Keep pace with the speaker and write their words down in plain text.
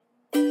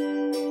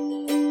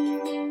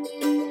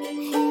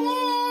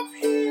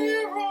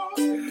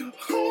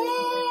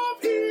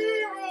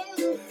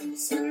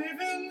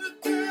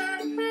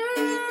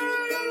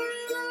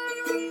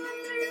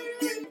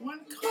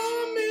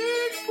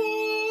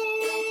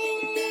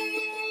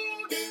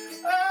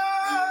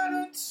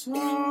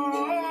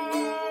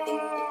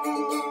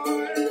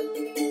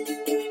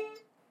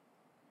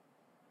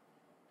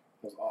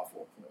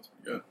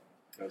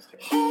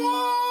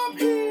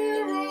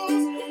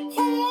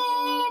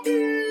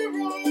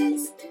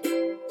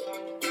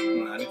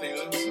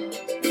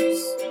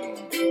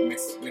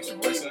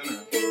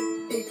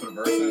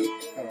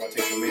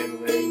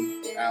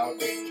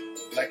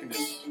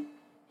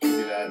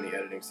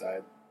drink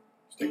side.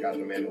 Just take out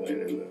the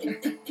mandolin and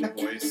the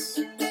voice.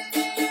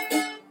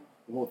 The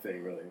whole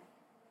thing, really.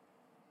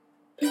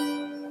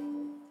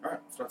 All right,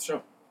 let's start the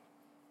show.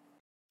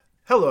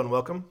 Hello and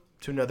welcome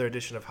to another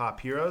edition of Hop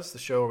Heroes, the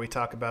show where we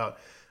talk about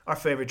our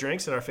favorite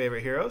drinks and our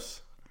favorite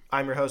heroes.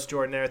 I'm your host,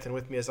 Jordin, and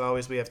with me as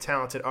always we have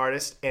talented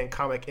artist and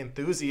comic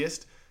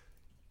enthusiast,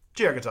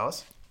 J.R.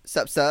 Gonzalez.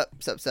 Sup.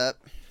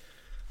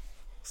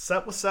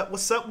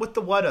 What's up with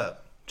the what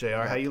up?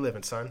 JR, how you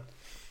living, son?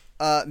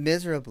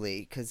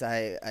 Miserably, because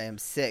I am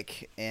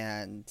sick,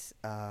 and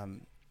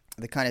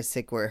the kind of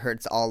sick where it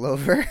hurts all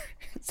over,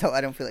 so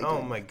I don't feel like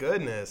Oh my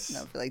goodness. I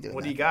don't feel like doing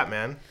What do that. you got,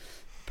 man?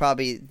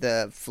 Probably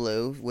the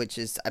flu, which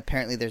is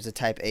apparently there's a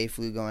type A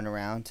flu going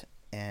around,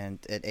 and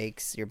it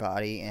aches your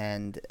body,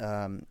 and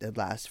it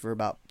lasts for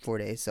about 4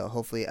 days, so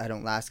hopefully I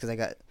don't last because I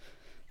got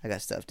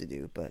stuff to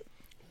do, but...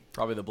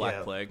 Probably the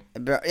Black Plague.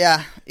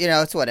 Yeah,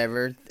 it's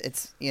whatever.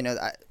 It's,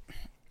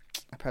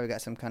 I probably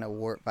got some kind of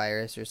wart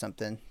virus or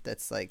something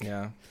that's like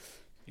You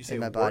say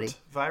in my wart body.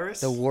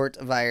 virus? The wart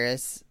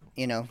virus,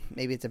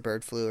 maybe it's a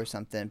bird flu or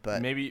something.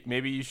 But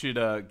maybe you should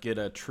get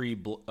a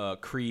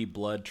Cree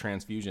blood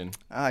transfusion.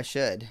 Oh, I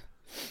should.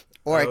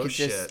 Or I could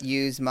shit. just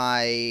use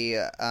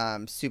my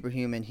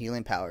superhuman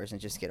healing powers and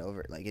just get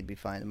over it. Like, it'd be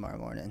fine tomorrow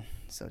morning.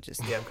 So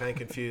just... Yeah, I'm kind of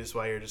confused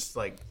why you're just,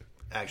 like,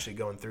 actually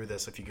going through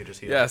this if you could just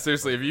heal. Yeah,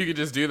 seriously, if you could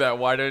just do that,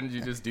 why didn't you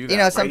just do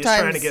that?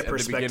 Sometimes, trying to get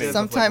perspective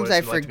sometimes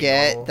I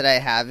forget that I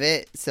have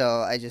it,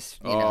 so I just,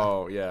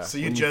 Oh, yeah. So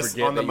you just,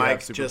 on the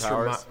mic, just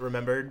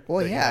remembered?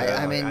 Well, yeah,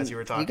 I mean, as you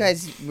were talking. You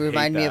guys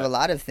remind me of a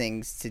lot of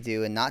things to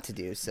do and not to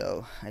do,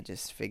 so I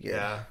just figured.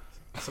 Yeah.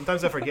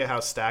 Sometimes I forget how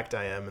stacked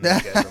I am, and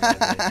then you guys remind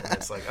me, and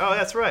it's like, oh,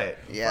 that's right.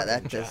 Yeah,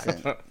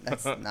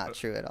 that's not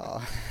true at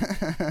all.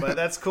 But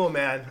that's cool,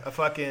 man. A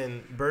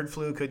fucking bird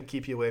flu couldn't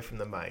keep you away from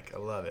the mic. I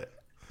love it.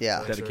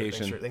 Yeah.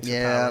 Dedication. Thanks for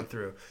powering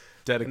through.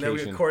 Dedication. And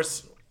then of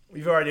course,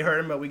 we've already heard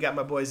him, but we got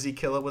my boy Z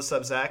Killa. What's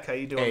up, Zach? How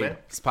you doing, man?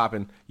 It's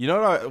popping. You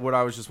know what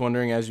I was just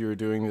wondering as you were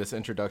doing this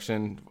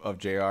introduction of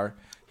JR?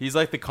 He's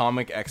like the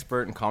comic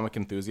expert and comic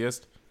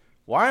enthusiast.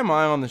 Why am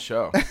I on the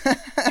show?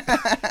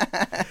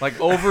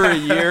 Like over a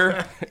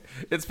year.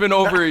 It's been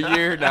over a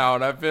year now,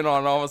 and I've been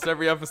on almost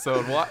every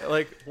episode. Why?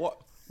 Like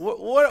what?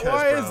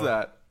 Why is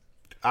that?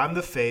 I'm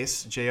the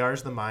face,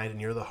 JR's the mind,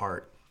 and you're the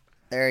heart.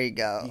 There you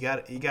go.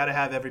 You got to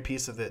have every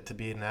piece of it to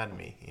be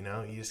anatomy. You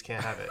just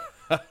can't have it.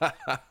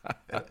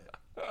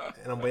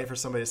 And I'm waiting for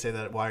somebody to say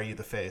that. Why are you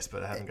the face?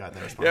 But I haven't gotten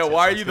that response. Yeah, yet,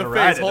 why so are you the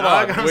face? Hold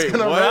on. I was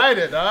gonna ride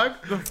it, dog.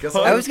 I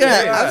was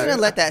gonna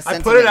let that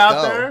sentiment I put it out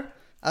go. there.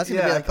 I was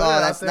gonna be like, oh,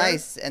 that's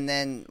nice, and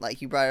then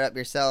like you brought it up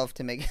yourself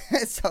to make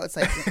it so it's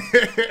like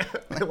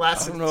it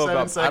lasted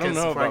 7 seconds. I don't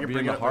know before I about could being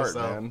bring the it up heart,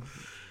 myself. man.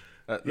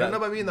 You don't know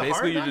about being the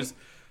heart?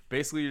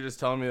 Basically, you're just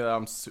telling me that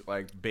I'm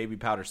like baby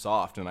powder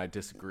soft, and I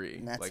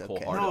disagree. That's like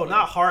okay. wholeheartedly. No,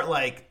 not heart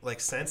like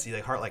sensey,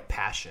 like heart like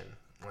passion.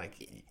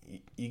 Like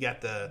you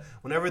got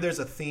whenever there's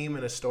a theme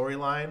in a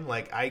storyline,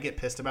 like I get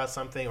pissed about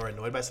something or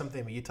annoyed by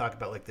something, but you talk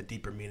about like the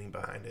deeper meaning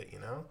behind it.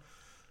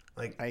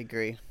 Like I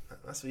agree.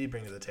 That's what you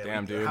bring to the table.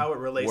 Damn, dude. How it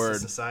relates Word. to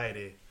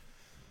society.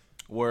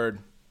 Word.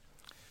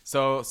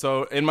 So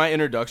in my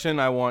introduction,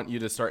 I want you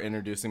to start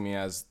introducing me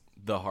as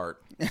the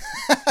heart.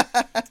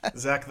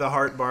 Zach the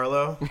Heart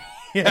Barlow.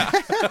 Yeah.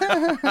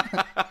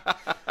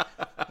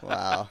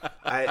 Wow.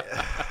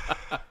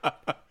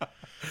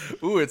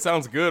 Ooh, it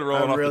sounds good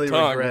rolling off really the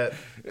tongue. regret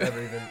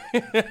ever even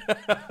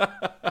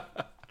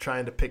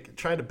trying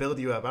to build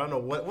you up. I don't know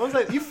what was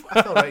that. I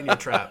fell right in your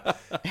trap.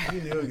 You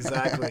knew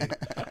exactly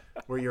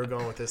where you were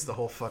going with this the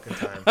whole fucking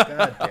time.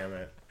 God damn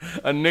it.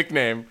 A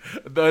nickname.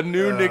 The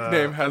new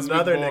nickname has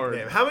another been born.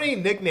 nickname. How many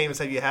nicknames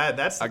have you had?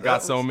 I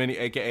got so many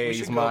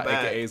AKAs. My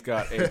back. AKAs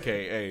got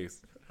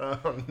AKAs.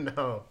 Oh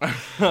no.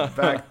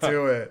 Back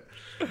to it.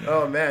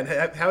 Oh man,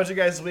 how was your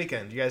guys'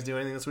 weekend? You guys do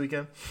anything this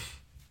weekend?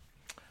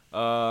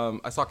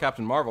 I saw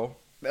Captain Marvel.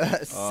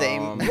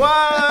 Same.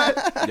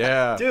 What?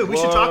 Yeah. Dude, we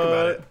should talk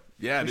about it.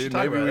 Yeah, dude,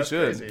 talk maybe about it. we That's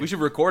should. crazy. We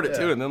should record it Yeah.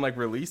 too and then like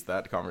release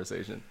that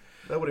conversation.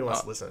 Nobody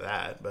wants to listen to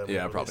that, but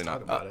Yeah, we'll probably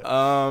talk not.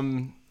 about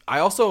it. I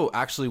also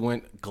actually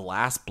went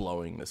glass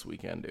blowing this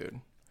weekend,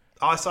 dude.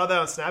 Oh, I saw that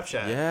on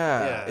Snapchat.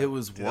 Yeah, it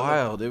was Dude,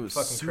 wild. It was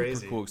fucking super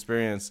crazy. cool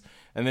experience.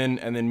 And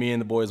then me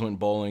and the boys went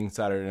bowling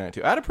Saturday night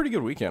too. I had a pretty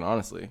good weekend,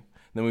 honestly.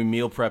 Then we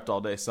meal prepped all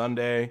day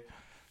Sunday.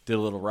 Did a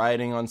little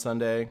riding on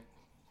Sunday.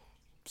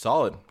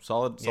 Solid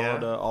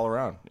all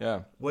around.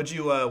 Yeah. What'd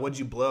you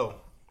blow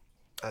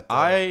at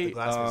the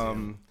glass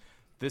museum?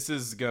 This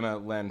is gonna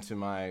lend to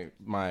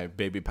my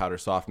baby powder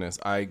softness.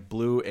 I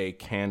blew a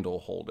candle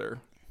holder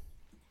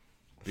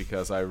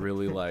because I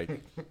really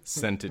like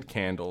scented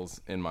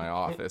candles in my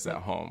office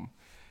at home.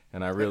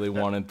 And I really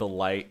wanted the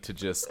light to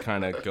just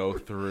kind of go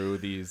through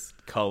these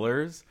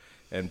colors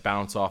and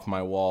bounce off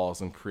my walls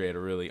and create a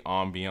really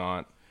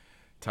ambient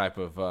type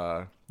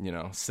of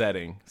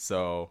setting.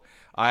 So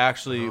I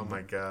actually Oh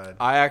my god.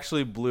 I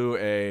actually blew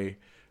a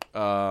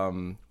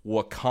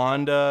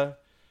Wakanda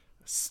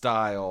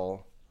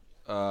style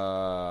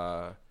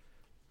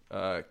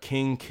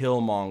King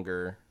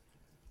Killmonger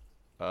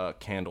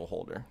candle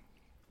holder.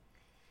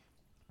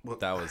 Well,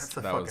 that was that's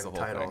a that was the fucking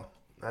whole title. thing.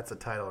 That's a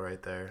title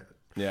right there.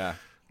 Yeah.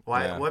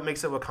 Why? Yeah. What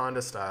makes it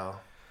Wakanda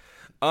style?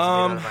 Is it made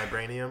out of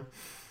vibranium?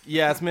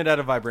 Yeah, it's made out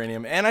of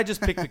vibranium, and I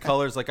just picked the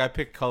colors. Like I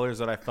picked colors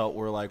that I felt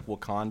were like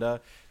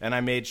Wakanda, and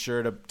I made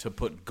sure to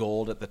put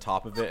gold at the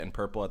top of it and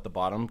purple at the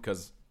bottom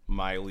because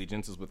my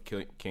allegiance is with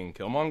King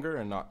Killmonger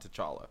and not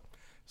T'Challa.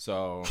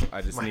 So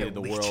I just needed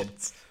the world.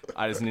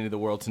 I just needed the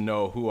world to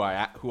know who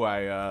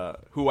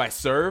I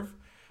serve.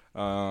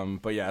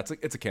 But yeah,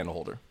 it's a candle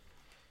holder.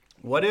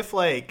 What if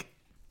like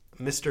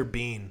Mr.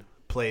 Bean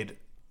played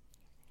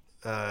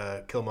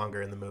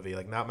Killmonger in the movie?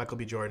 Like not Michael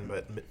B. Jordan,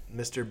 but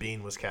Mr.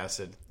 Bean was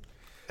casted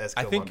as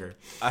Killmonger.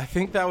 I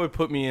think that would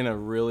put me in a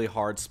really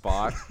hard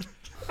spot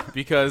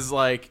because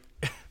like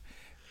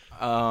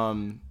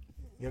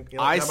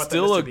I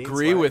still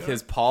agree with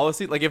his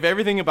policy. Like if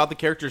everything about the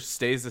character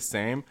stays the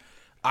same,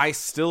 I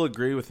still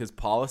agree with his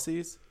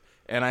policies,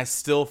 and I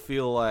still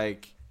feel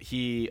like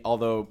he,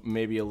 although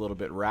maybe a little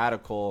bit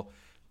radical,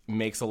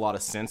 makes a lot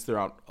of sense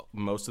throughout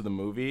most of the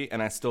movie. And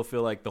I still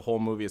feel like the whole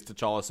movie is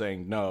T'Challa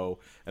saying no,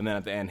 and then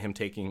at the end him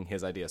taking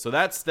his idea. So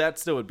that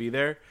still would be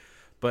there.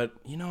 But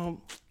you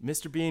know,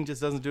 Mr. Bean just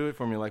doesn't do it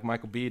for me like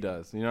Michael B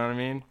does. You know what I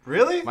mean?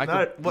 Really?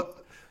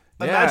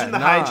 Imagine the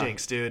nah.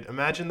 hijinks, dude.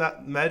 Imagine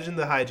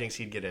the hijinks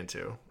he'd get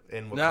into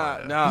in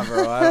Wakanda. Nah,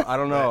 bro. I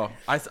don't know.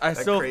 I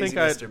still think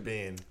Mr.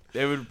 Bean.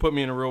 It would put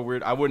me in a real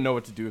weird. I wouldn't know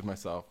what to do with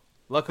myself.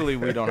 Luckily,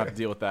 we don't have to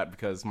deal with that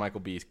because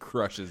Michael B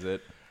crushes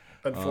it.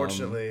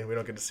 Unfortunately, we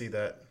don't get to see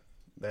that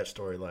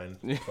storyline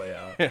play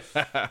out.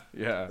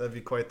 Yeah, that'd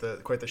be quite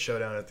the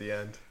showdown at the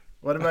end.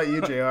 What about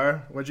you,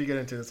 JR? What'd you get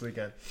into this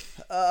weekend?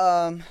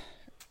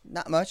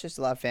 Not much. Just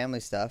a lot of family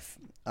stuff.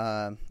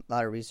 A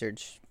lot of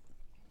research.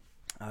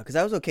 Because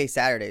I was okay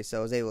Saturday, so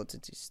I was able to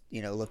just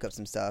look up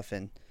some stuff,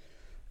 and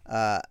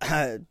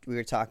we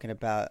were talking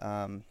about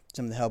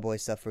some of the Hellboy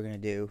stuff we're gonna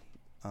do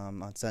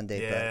on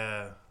Sunday.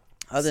 Yeah.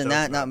 But other than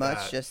that, not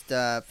much. That.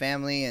 Just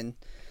family and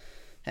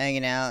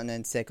hanging out, and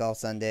then sick all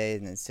Sunday,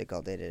 and then sick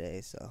all day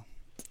today. So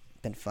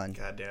been fun.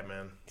 Goddamn,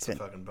 man, it's a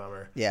fucking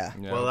bummer. Yeah.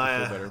 Well,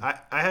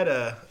 I had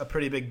a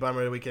pretty big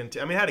bummer weekend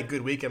too. I mean, I had a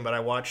good weekend, but I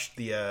watched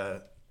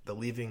the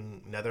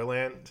Leaving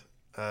Neverland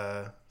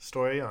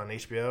story on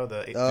HBO,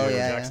 the Peter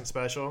Jackson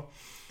special.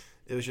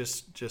 It was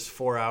just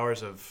 4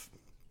 hours of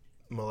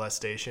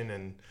molestation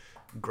and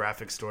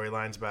graphic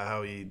storylines about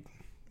how he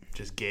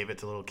just gave it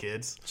to little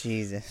kids.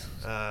 Jesus.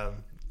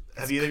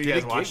 Have either of you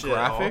guys watched it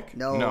at all?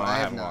 No, I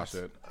haven't not. watched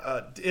it.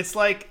 It's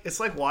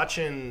like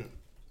watching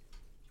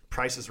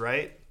Price is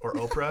Right or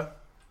Oprah,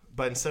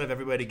 but instead of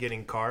everybody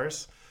getting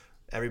cars,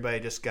 everybody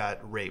just got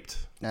raped.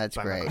 That's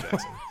by great. Michael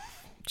Jackson.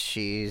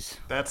 Jeez.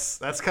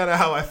 That's kind of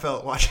how I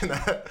felt watching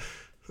that.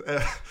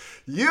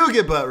 You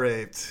get butt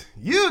raped.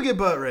 You get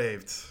butt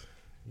raped.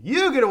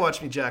 You get to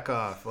watch me jack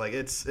off. Like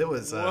it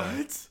was.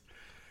 What?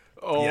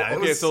 Oh, yeah,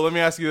 okay. So let me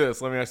ask you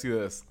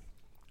this.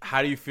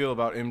 How do you feel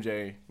about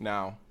MJ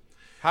now?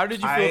 How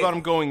did you feel about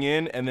him going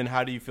in, and then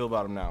how do you feel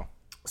about him now?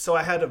 So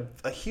I had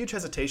a huge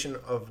hesitation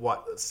of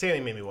what Sandy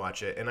made me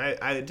watch it, and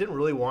I didn't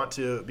really want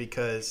to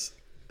because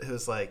it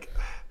was like,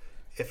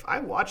 if I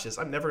watch this,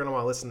 I'm never going to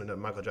want to listen to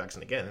Michael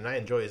Jackson again, and I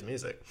enjoy his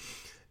music.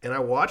 And I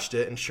watched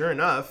it, and sure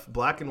enough,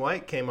 Black and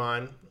White came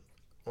on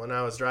when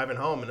I was driving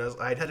home, and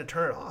I had to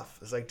turn it off.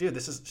 It's like, dude,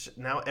 this is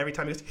now every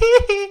time he goes, hee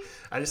hee,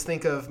 I just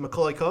think of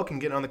Macaulay Culkin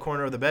getting on the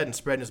corner of the bed and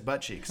spreading his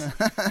butt cheeks.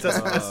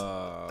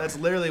 That's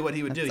literally what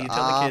he would do. He'd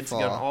tell the kids to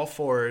get on all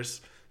fours,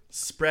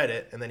 spread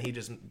it, and then he'd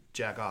just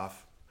jack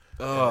off.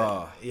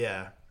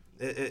 Yeah,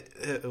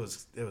 it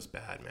was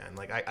bad, man.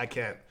 Like I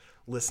can't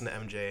listen to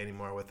MJ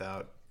anymore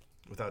without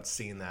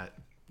seeing that.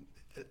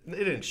 It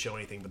didn't show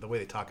anything, but the way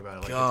they talk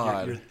about it,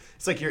 like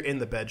it's like you're in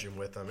the bedroom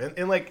with them.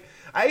 And like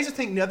I used to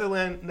think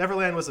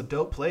Neverland was a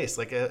dope place.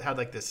 Like it had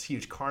like this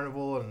huge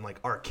carnival and like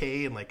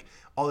arcade and like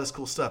all this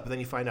cool stuff. But then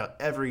you find out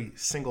every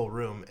single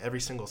room, every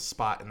single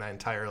spot in that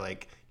entire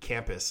like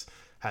campus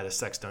had a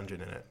sex dungeon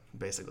in it,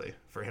 basically,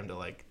 for him to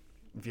like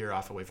veer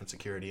off away from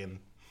security and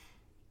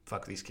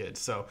fuck these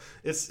kids. So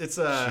it's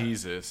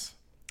Jesus.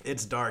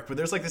 It's dark, but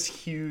there's like this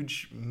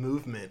huge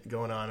movement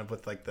going on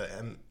with like the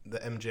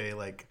MJ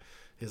like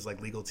his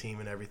like legal team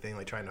and everything,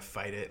 like trying to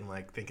fight it and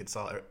like think it's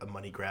all a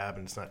money grab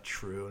and it's not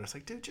true. And it's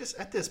like, dude, just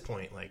at this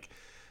point, like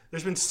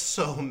there's been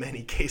so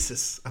many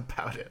cases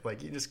about it.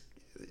 Like you just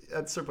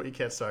at a certain point you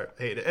can't start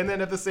hate it. And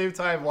then at the same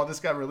time, while this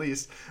got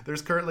released,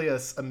 there's currently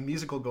a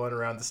musical going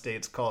around the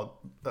States called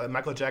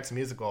Michael Jackson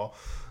musical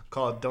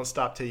called "Don't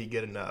Stop Till You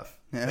Get Enough."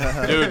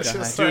 Dude,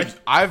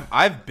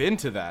 I've been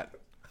to that.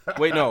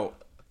 Wait,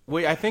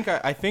 I think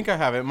I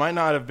have. It might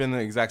not have been the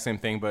exact same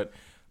thing, but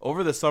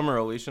over the summer,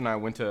 Alicia and I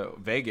went to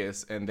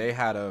Vegas, and they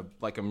had a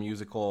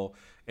musical,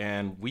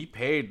 and we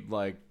paid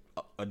like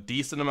a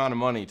decent amount of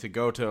money to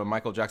go to a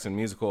Michael Jackson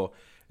musical,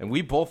 and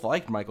we both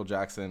liked Michael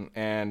Jackson.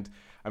 And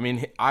I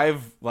mean,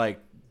 I've like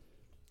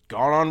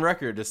gone on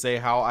record to say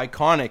how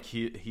iconic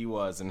he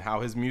was and how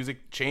his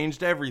music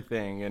changed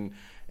everything,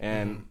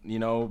 and you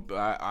know,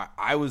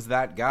 I was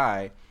that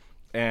guy,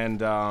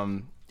 and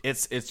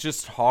it's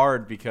just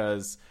hard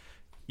because,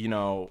 you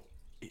know,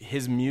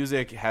 his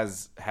music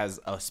has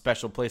a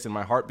special place in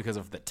my heart because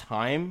of the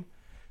time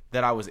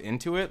that I was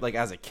into it. Like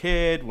as a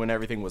kid, when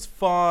everything was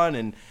fun,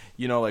 and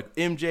like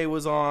MJ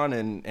was on,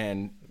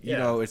 and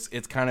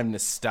it's kind of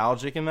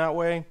nostalgic in that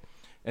way,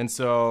 and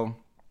so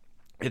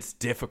it's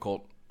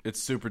difficult. It's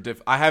super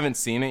difficult. I haven't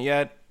seen it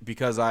yet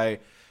because I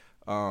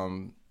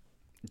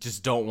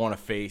just don't want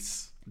to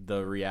face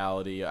the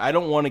reality. I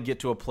don't want to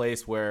get to a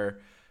place where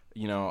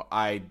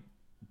the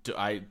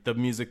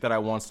music that I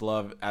once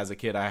loved as a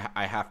kid,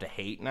 I have to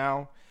hate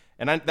now.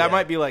 And that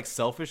might be like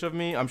selfish of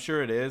me. I'm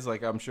sure it is.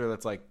 Like I'm sure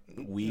that's like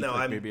weak. No,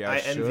 like maybe I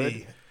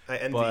should. I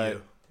envy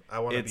you. I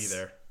want to be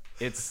there.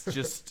 It's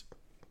just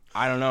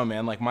I don't know,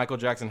 man. Like Michael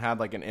Jackson had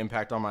like an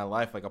impact on my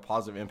life, like a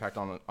positive impact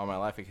on my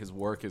life. Like his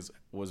work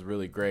was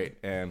really great,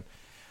 and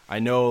I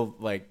know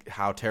like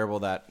how terrible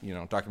that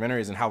documentary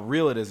is and how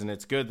real it is, and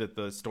it's good that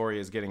the story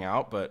is getting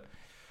out, but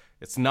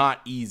it's not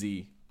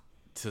easy.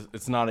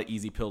 It's not an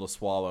easy pill to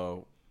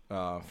swallow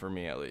for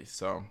me at least.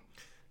 So.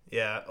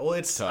 Yeah, well,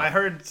 it's tough.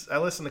 I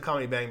listened to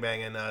Comedy Bang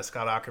Bang, and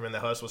Scott Aukerman, the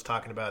host, was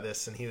talking about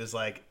this, and he was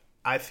like,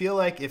 I feel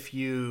like if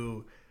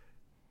you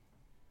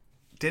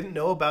didn't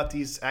know about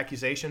these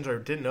accusations or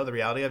didn't know the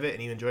reality of it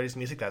and you enjoyed his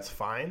music, that's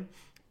fine.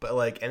 But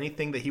like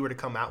anything that he were to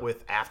come out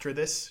with after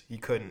this, you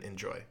couldn't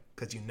enjoy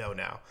because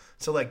now.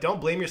 So like, don't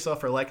blame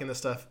yourself for liking the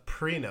stuff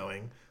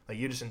pre-knowing. Like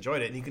you just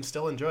enjoyed it, and you can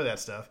still enjoy that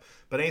stuff.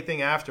 But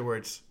anything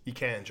afterwards, you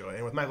can't enjoy.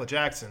 And with Michael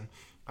Jackson,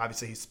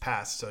 obviously he's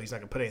passed, so he's not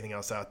gonna put anything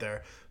else out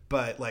there.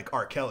 But like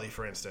R. Kelly,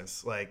 for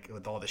instance, like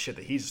with all the shit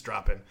that he's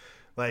dropping,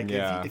 like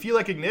if you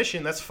like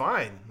Ignition, that's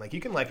fine. Like you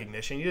can like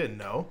Ignition, you didn't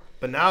know.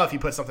 But now if you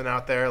put something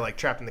out there like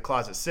Trapped in the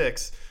Closet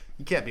 6,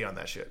 you can't be on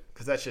that shit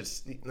because that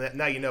shit's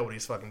now you know what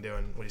he's fucking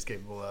doing, what he's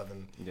capable of,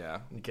 and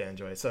you can't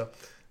enjoy it. So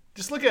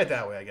just look at it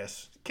that way, I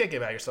guess. You can't get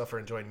mad at yourself for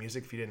enjoying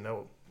music if you didn't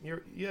know.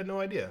 You had no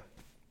idea.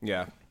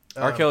 Yeah.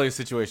 R. Kelly's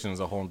situation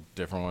is a whole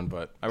different one,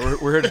 but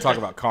we're here to talk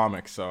about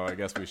comics, so I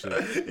guess we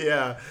should.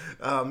 Yeah.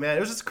 Man, it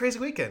was just a crazy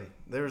weekend.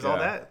 There was all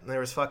that. And there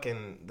was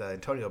fucking the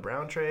Antonio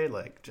Brown trade,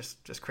 like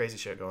just crazy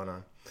shit going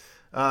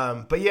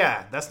on. But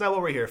yeah, that's not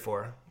what we're here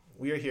for.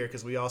 We are here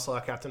because we all saw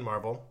Captain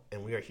Marvel,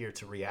 and we are here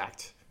to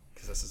react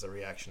because this is a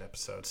reaction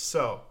episode.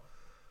 So,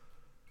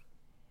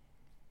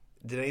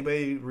 did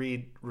anybody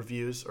read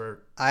reviews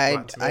or?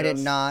 I did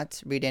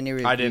not read any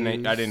reviews. I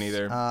didn't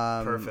either.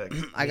 Perfect.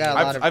 I got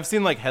a lot of. I've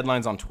seen like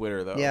headlines on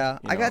Twitter though. Yeah,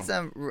 I got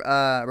some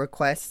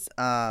requests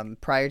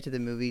prior to the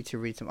movie to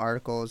read some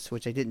articles,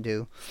 which I didn't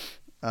do.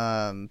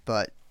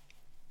 But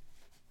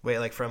wait,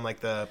 like from like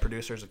the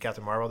producers of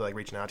Captain Marvel, they're like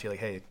reaching out to you, like,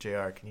 "Hey,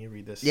 JR, can you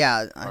read this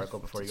article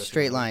before you go?"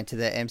 Straight line to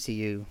the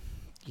MCU.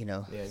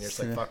 Yeah, and you're just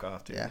like, fuck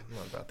off, dude. Yeah. I'm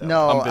not about that.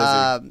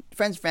 No,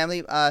 friends,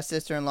 family,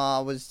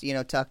 sister-in-law was,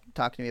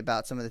 talking to me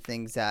about some of the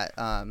things that,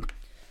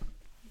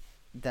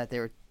 that they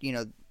were,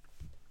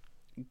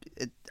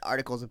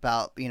 articles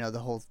about, the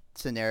whole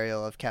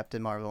scenario of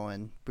Captain Marvel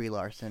and Brie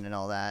Larson and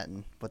all that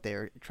and what they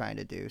were trying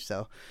to do.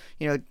 So,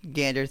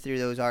 gander through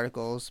those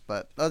articles.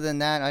 But other than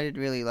that, I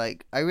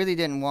really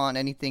didn't want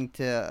anything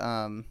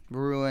to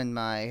ruin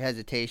my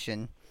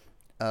hesitation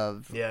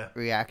of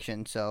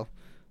reaction. So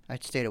I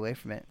stayed away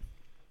from it.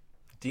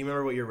 Do you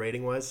remember what your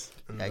rating was?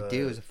 I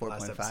do. It was a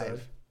 4.5.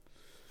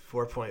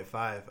 4.5.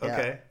 Yeah.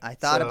 Okay. I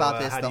thought about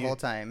this the whole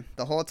time.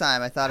 The whole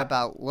time I thought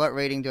about what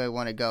rating do I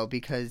want to go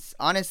because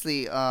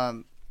honestly,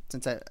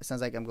 since it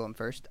sounds like I'm going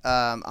first,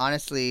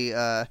 honestly,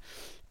 Amber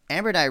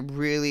and I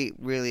really,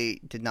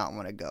 really did not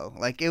want to go.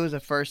 Like it was the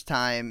first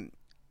time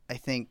I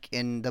think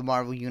in the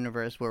Marvel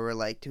universe where we're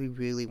like, do we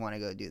really want to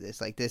go do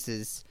this? Like this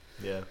is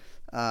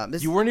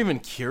you weren't even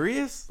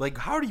curious? Like,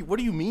 what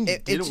do you mean you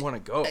didn't want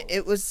to go?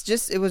 It was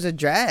a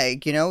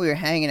drag, we were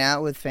hanging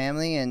out with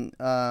family and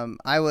I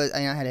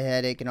had a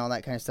headache and all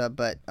that kind of stuff,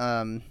 but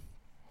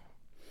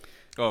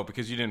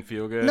because you didn't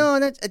feel good? No,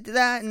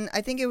 that and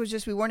I think it was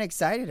just we weren't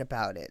excited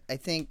about it. I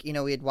think,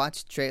 we had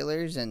watched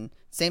trailers and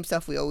same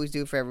stuff we always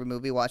do for every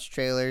movie, watch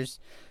trailers.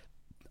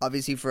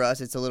 Obviously for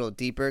us it's a little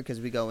deeper because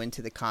we go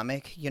into the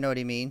comic, you know what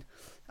I mean?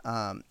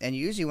 And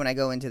usually when I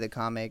go into the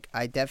comic,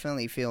 I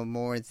definitely feel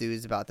more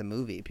enthused about the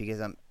movie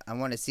because I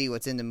want to see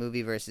what's in the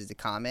movie versus the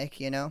comic,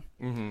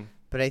 Mm-hmm.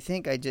 But I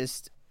think I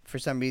just, for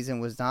some reason,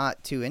 was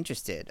not too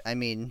interested. I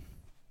mean,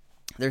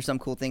 there's some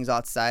cool things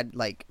outside,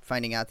 like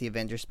finding out the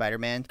Avengers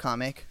Spider-Man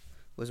comic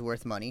was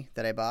worth money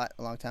that I bought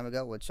a long time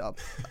ago, which I'll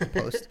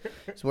post.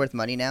 It's worth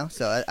money now,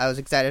 so I was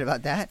excited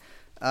about that.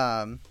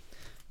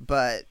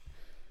 But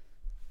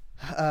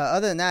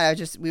other than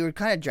that, we were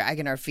kind of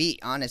dragging our feet,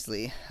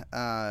 honestly.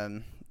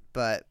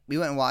 But we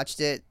went and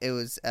watched it. It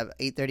was at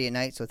 8:30 at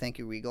night, so thank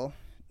you, Regal.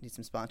 Need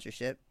some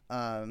sponsorship.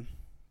 And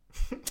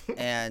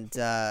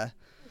I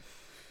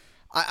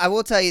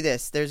will tell you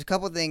this. There's a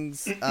couple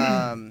things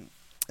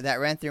that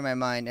ran through my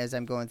mind as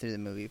I'm going through the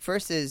movie.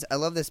 First is I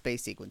love the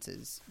space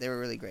sequences. They were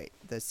really great.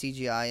 The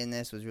CGI in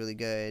this was really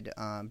good.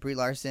 Brie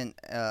Larson,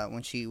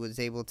 when she was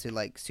able to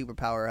like super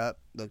power up,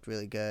 looked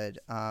really good.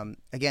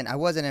 Again, I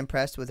wasn't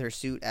impressed with her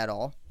suit at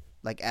all.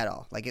 Like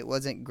it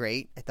wasn't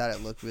great. I thought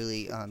it looked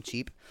really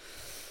cheap.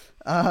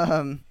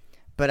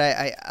 But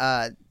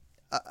I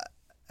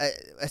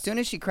as soon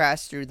as she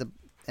crashed through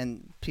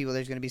and people,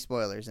 there's gonna be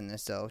spoilers in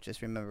this, so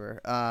just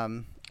remember.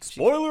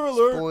 Spoiler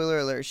alert! Spoiler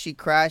alert! She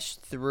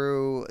crashed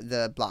through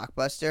the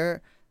Blockbuster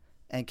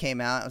and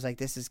came out. I was like,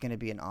 this is gonna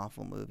be an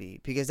awful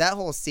movie, because that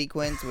whole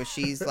sequence where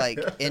she's like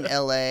in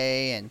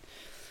L.A. and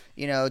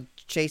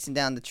chasing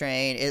down the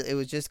train, it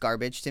was just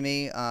garbage to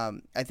me.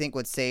 I think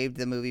what saved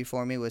the movie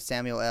for me was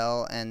Samuel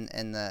L. and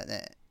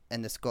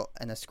the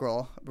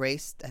scroll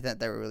race. I thought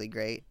they were really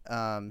great.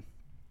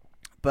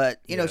 But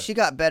she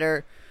got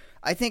better.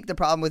 I think the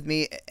problem with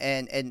me,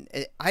 and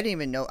I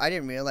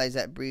didn't realize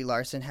that Brie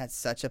Larson had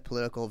such a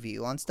political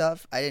view on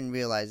stuff. I didn't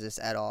realize this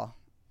at all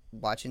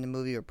watching the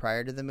movie or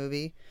prior to the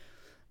movie.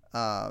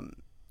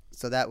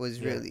 So that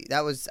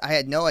was I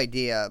had no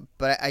idea,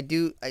 but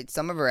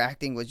some of her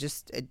acting was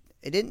just,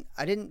 I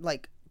didn't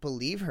like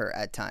believe her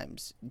at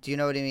times. Do you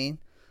know what I mean?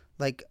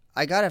 Like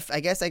I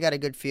guess I got a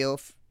good feel,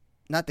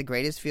 not the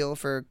greatest feel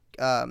for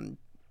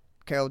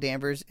Carol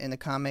Danvers in the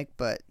comic,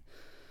 but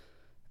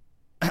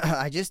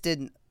I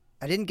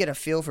didn't get a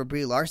feel for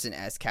Brie Larson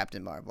as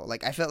Captain Marvel.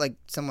 Like I felt like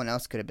someone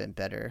else could have been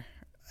better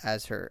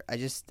as her. I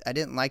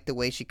didn't like the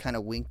way she kind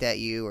of winked at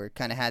you or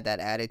kind of had that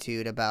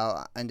attitude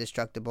about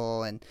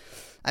indestructible. And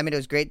I mean, it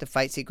was great. The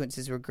fight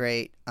sequences were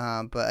great.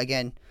 But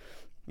again,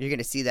 you're going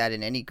to see that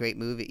in any great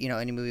movie,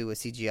 any movie with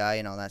CGI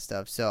and all that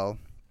stuff. So,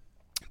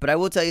 but I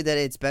will tell you that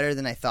it's better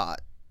than I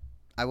thought.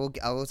 I will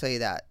tell you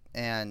that.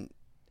 And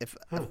if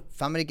I'm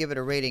going to give it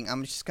a rating,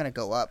 I'm just going to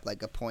go up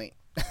like a point.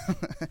 I'm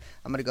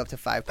going to go up to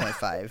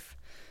 5.5.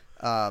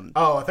 I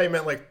thought you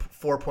meant like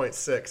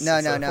 4.6. No.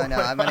 I'm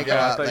gonna go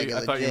up.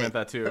 I thought you meant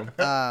that too.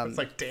 It's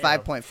like, damn.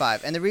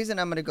 5.5. And the reason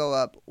I'm gonna go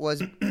up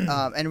was,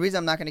 and the reason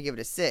I'm not gonna give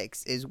it a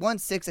 6 is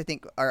 6. I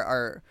think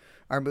our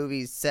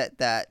movies set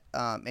that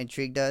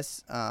intrigued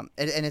us, and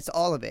it's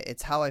all of it.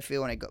 It's how I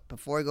feel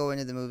before I go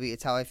into the movie.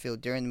 It's how I feel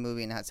during the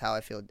movie, and that's how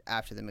I feel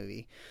after the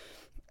movie.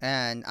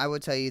 And I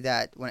would tell you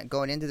that when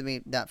going into the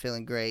movie, not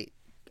feeling great.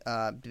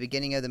 The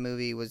beginning of the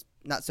movie was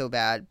not so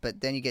bad,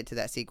 but then you get to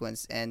that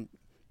sequence and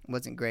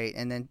wasn't great,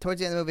 and then towards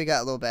the end of the movie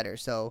got a little better.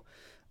 So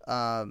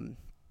and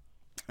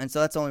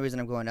so that's the only reason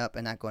I'm going up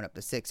and not going up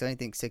to 6. So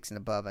anything 6 and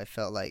above I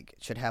felt like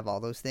should have all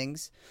those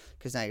things,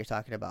 because now you're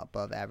talking about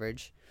above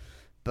average.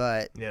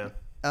 But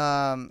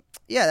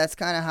that's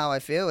kind of how I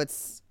feel.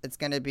 It's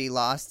going to be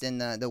lost in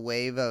the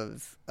wave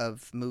of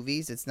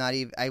movies. It's not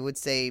even, I would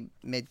say,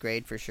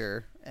 mid-grade for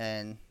sure,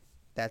 and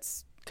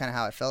that's kind of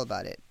how I felt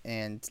about it.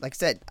 And like I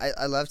said,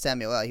 I love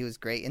Samuel L. He was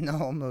great in the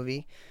whole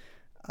movie.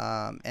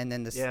 And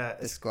then the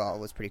Skrull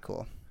was pretty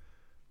cool.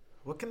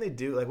 What can they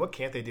do? Like, what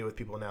can't they do with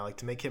people now? Like,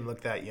 to make him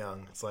look that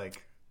young? It's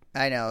like,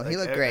 I know, he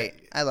looked great.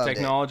 I love it.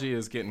 Technology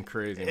is getting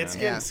crazy. It's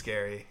getting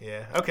scary.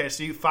 Yeah. Okay,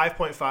 so you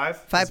 5.5.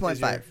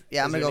 5.5.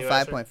 Yeah, I'm gonna go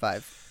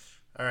 5.5.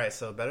 All right,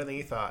 so better than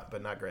you thought,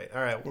 but not great.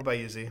 All right, what about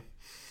you, Z?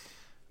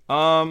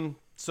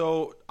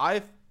 So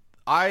I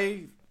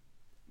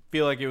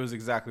feel like it was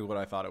exactly what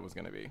I thought it was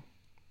gonna be.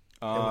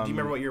 Do you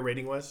remember what your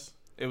rating was?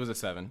 It was a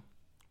 7.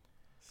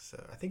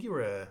 So I think you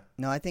were a...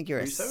 No, I think you're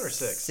a 7 or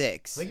 6?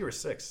 6. I think you were a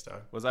 6,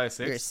 dog. Was I a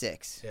 6? You're a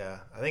 6. Yeah.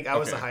 I think I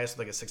was the highest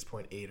with like a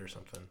 6.8 or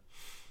something.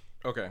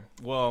 Okay.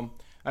 Well,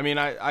 I mean,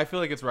 I feel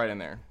like it's right in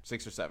there,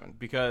 6 or 7,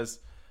 because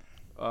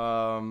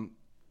for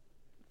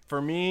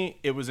me,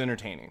 it was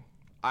entertaining.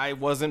 I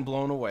wasn't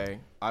blown away.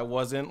 I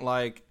wasn't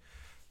like...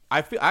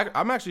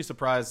 I'm actually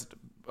surprised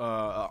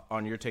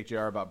on your take,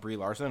 JR, about Brie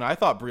Larson. I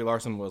thought Brie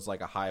Larson was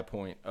like a high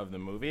point of the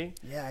movie.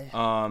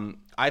 Yeah.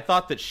 I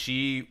thought that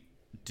she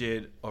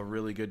did a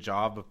really good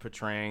job of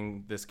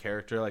portraying this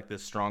character, like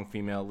this strong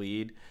female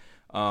lead.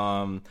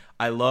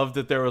 I love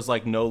that there was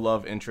like no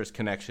love interest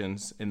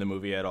connections in the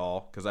movie at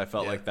all, because I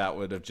felt like that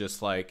would have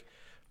just like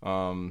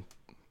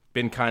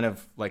been kind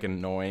of like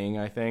annoying,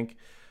 I think.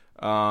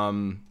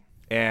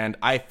 And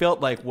I felt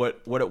like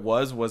what it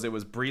was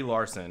Brie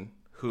Larson,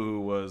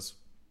 who was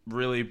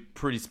really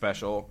pretty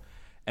special,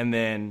 and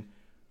then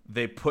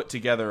they put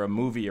together a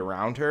movie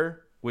around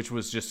her, which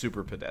was just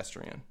super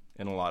pedestrian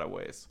in a lot of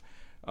ways.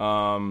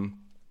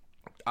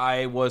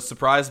 I was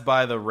surprised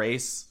by the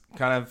race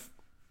kind of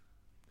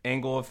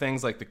angle of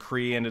things, like the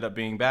Kree ended up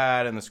being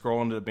bad and the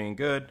Skrull ended up being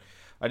good.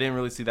 I didn't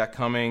really see that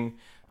coming.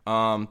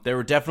 There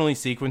were definitely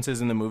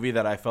sequences in the movie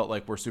that I felt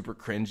like were super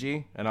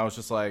cringy, and I was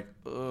just like,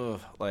 ugh,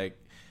 like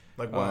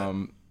what?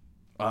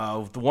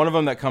 One of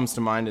them that comes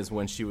to mind is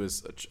when she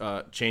was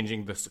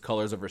changing the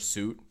colors of her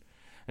suit,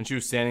 and she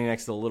was standing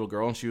next to the little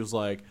girl, and she was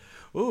like,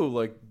 "Oh,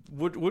 like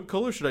what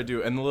color should I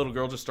do?" And the little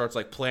girl just starts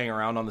like playing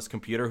around on this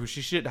computer, who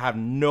she should have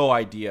no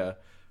idea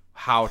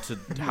how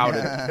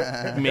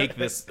to make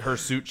this her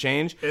suit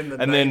change. In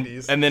the and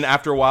 90s. then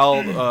after a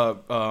while,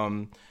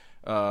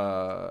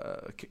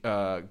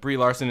 Brie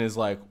Larson is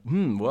like,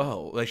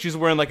 whoa, like she's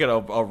wearing like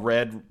a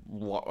red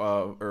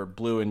or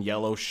blue and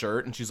yellow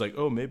shirt, and she's like,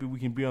 oh, maybe we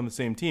can be on the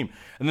same team.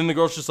 And then the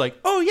girl's just like,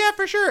 oh yeah,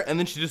 for sure. And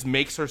then she just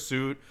makes her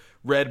suit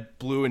red,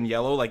 blue, and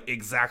yellow, like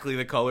exactly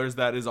the colors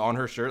that is on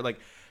her shirt. Like,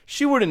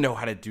 she wouldn't know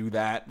how to do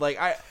that. Like,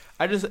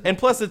 I just, and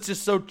plus it's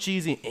just so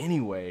cheesy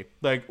anyway.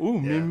 Like, ooh,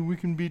 maybe we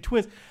can be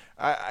twins.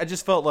 I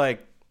just felt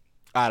like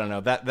I don't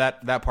know,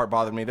 that part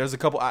bothered me. There's a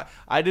couple.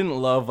 I didn't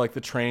love like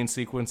the train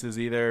sequences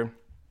either.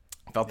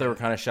 I felt they were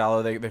kind of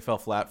shallow. They fell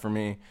flat for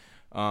me.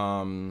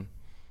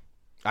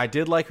 I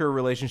did like her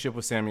relationship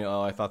with Samuel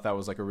L. I thought that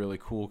was like a really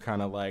cool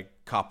kind of like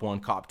cop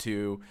 1, cop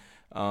 2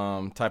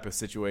 type of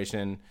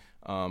situation.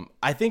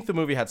 I think the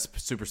movie had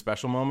super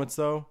special moments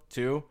though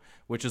too,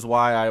 which is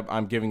why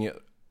I'm giving it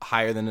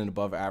higher than an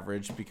above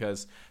average,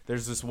 because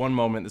there's this one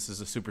moment, this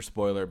is a super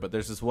spoiler, but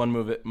there's this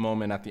one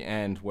moment at the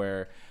end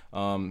where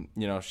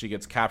she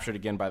gets captured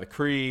again by the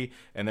Kree,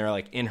 and they're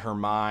like in her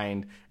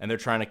mind, and they're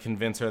trying to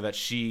convince her that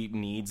she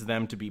needs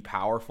them to be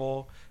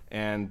powerful,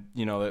 and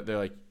they're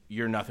like,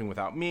 you're nothing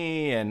without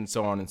me, and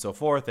so on and so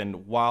forth.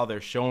 And while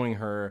they're showing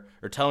her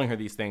or telling her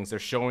these things, they're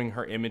showing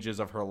her images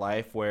of her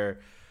life where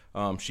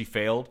she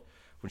failed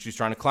when she was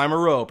trying to climb a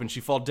rope and she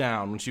fell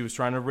down, when she was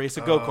trying to race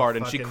a go-kart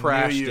and she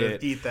crashed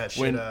it, eat that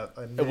shit up.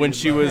 When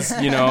she was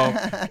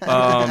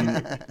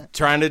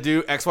trying to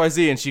do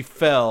XYZ and she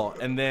fell,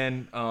 and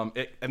then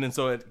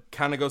so it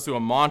kind of goes through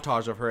a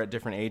montage of her at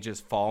different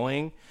ages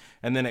falling,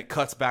 and then it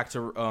cuts back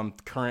to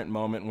current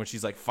moment when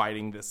she's like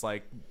fighting this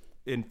like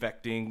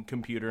infecting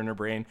computer in her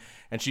brain,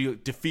 and she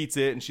defeats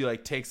it, and she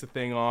like takes the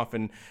thing off,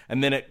 and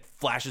then it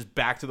flashes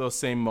back to those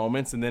same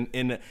moments, and then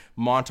in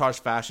montage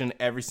fashion,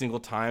 every single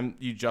time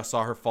you just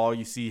saw her fall,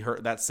 you see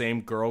that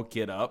same girl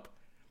get up.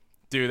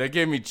 Dude, that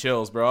gave me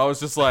chills, bro. I was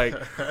just like,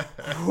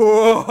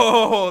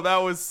 whoa, that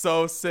was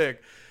so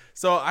sick.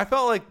 So I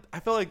felt like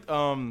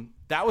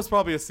that was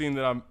probably a scene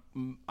that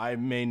I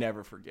may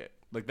never forget.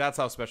 Like, that's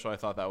how special I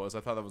thought that was.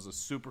 I thought that was a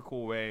super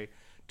cool way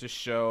to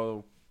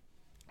show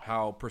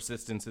how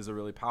persistence is a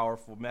really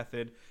powerful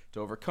method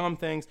to overcome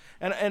things.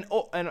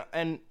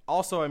 And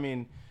also, I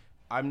mean,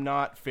 I'm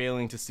not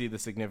failing to see the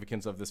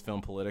significance of this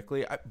film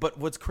politically. But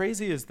what's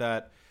crazy is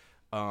that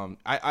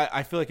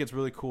I feel like it's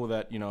really cool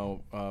that,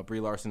 Brie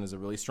Larson is a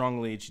really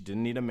strong lead. She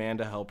didn't need a man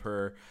to help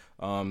her.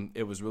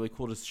 It was really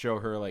cool to show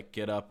her like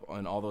get up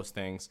and all those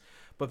things.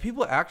 But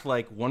people act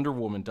like Wonder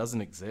Woman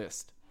doesn't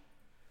exist.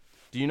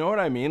 Do you know what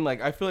I mean?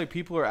 Like, I feel like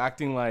people are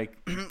acting like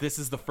this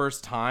is the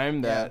first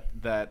time that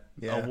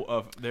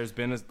there's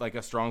been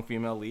a strong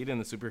female lead in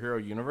the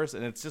superhero universe,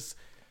 and it's just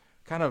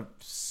kind of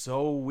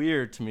so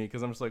weird to me,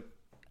 because I'm just like,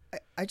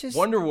 I just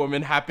Wonder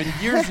Woman happened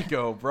years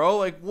ago, bro.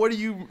 Like, what are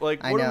you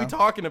like? What are we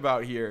talking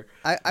about here?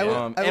 I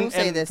will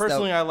say this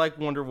personally, though. I like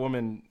Wonder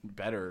Woman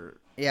better.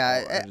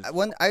 Yeah,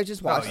 I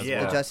just watched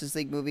the Justice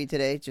League movie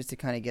today just to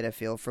kind of get a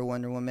feel for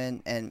Wonder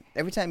Woman, and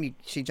every time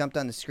she jumped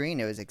on the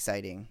screen, it was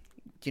exciting.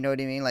 Do you know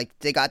what I mean? Like,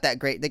 they got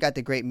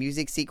the great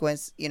music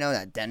sequence,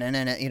 that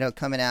da-na-na-na,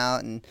 coming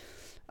out, and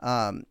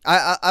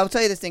I'll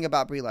tell you this thing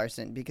about Brie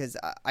Larson, because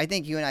I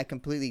think you and I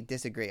completely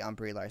disagree on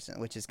Brie Larson,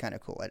 which is kind of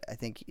cool. I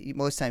think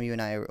most time you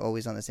and I are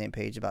always on the same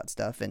page about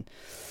stuff, and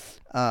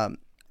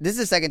this is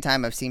the second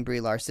time I've seen Brie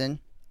Larson,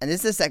 and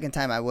this is the second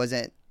time I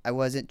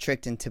wasn't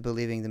tricked into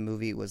believing the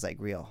movie was like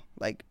real.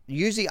 Like,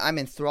 usually I'm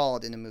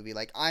enthralled in the movie,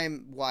 like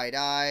I'm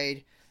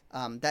wide-eyed.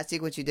 That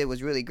sequence you did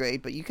was really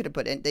great, but you could have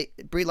put in.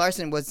 Brie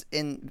Larson was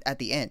in at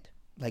the end.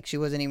 Like, she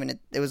wasn't even.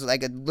 It was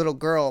like a little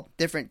girl,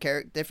 different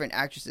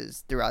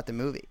actresses throughout the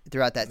movie,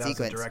 throughout that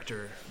sequence.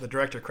 The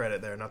director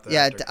credit there, not the.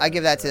 Yeah, actor I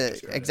give that to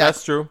exact.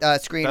 That's true.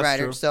 Screenwriter. That's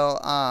true. So,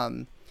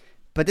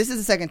 but this is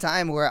the second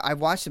time where I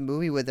watched a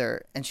movie with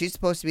her, and she's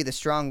supposed to be the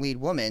strong lead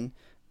woman,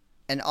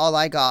 and all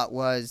I got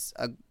was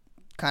a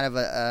kind of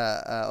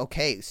a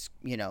okay,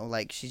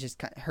 like she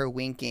just her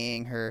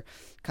winking, her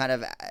kind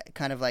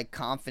of like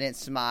confident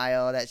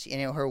smile that she,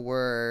 her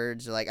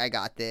words like I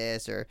got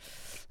this, or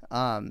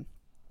and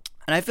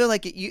I feel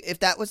like if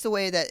that was the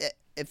way that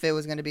if it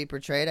was going to be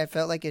portrayed, I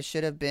felt like it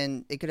could have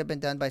been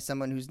done by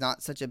someone who's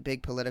not such a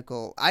big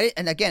political.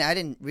 And again, I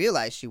didn't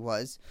realize she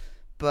was,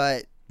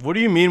 but. What do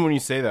you mean when you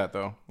say that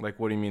though? Like,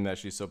 what do you mean that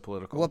she's so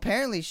political? Well,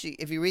 apparently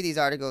if you read these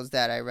articles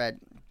that I read,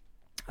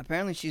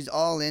 apparently she's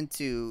all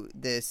into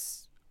this.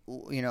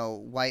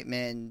 White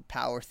men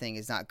power thing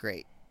is not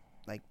great.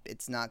 Like,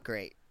 it's not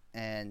great.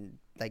 And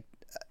like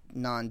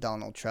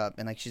non-Donald Trump,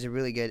 and like she's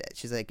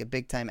like a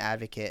big time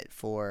advocate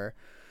for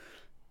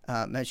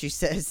she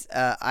says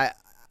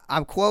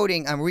I'm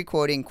quoting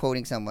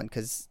someone,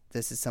 because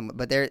this is someone,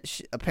 but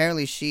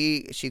apparently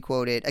she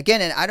quoted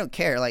again, and I don't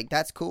care, like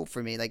that's cool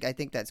for me, like I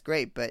think that's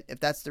great, but if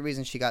that's the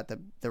reason she got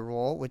the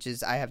role, which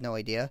is I have no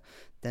idea,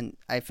 then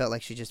I felt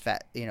like she just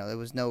there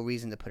was no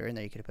reason to put her in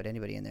there. You could have put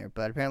anybody in there,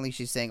 but apparently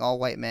she's saying all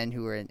white men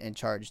who are in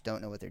charge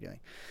don't know what they're doing.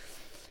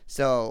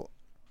 So,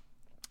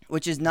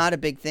 which is not a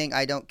big thing.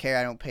 I don't care.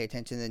 I don't pay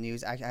attention to the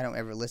news. I don't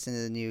ever listen to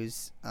the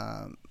news,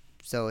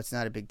 so it's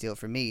not a big deal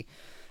for me.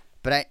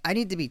 But I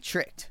need to be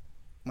tricked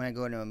when I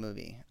go into a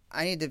movie.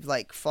 I need to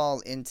like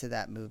fall into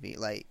that movie.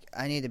 Like,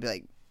 I need to be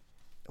like,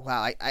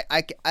 wow,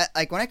 I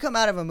like when I come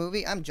out of a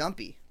movie, I'm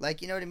jumpy.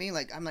 Like, you know what I mean?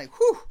 Like, I'm like,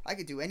 whew, I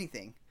could do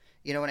anything.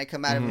 When I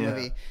come out of a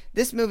movie.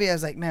 This movie, I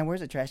was like, man, where's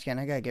the trash can?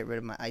 I gotta get rid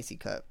of my icy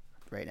cup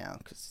right now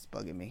because it's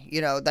bugging me.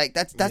 Like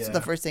that's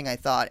the first thing I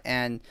thought.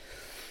 And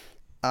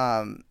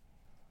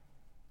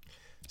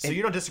So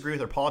you don't disagree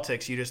with her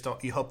politics. You just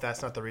don't. You hope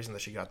that's not the reason that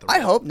she got the role. I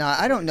hope not.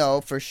 I don't know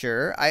for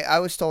sure. I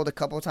was told a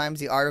couple of times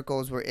the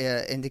articles were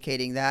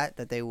indicating that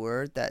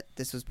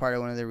this was part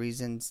of one of the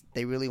reasons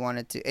they really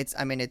wanted to.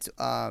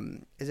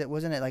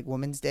 Wasn't it like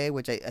Women's Day,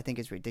 which I think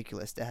is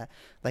ridiculous to have.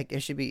 Like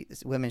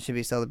women should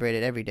be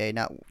celebrated every day,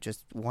 not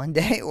just one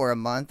day or a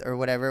month or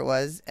whatever it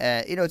was.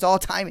 It's all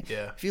timing.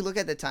 Yeah. If you look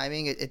at the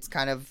timing, it's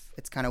kind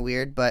of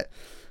weird, but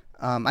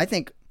I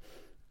think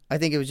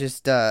it was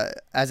just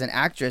as an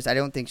actress, I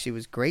don't think she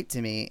was great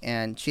to me,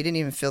 and she didn't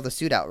even fill the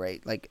suit out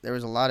right. Like there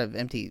was a lot of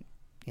empty,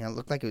 it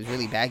looked like it was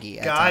really baggy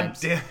at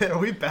times. God damn, are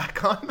we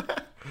back on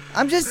that?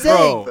 I'm just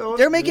saying, Bro,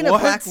 they're making a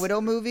what? Black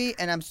Widow movie,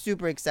 and I'm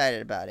super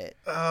excited about it.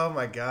 Oh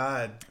my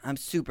God. I'm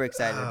super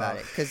excited about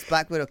it because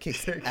Black Widow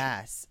kicks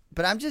ass.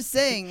 But I'm just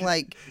saying,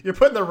 like, You're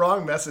putting the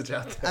wrong message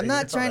out there. I'm You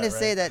not know trying to that,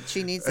 say right? that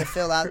she needs to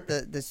fill out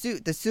the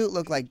suit. The suit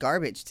looked like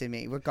garbage to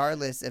me,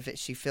 regardless if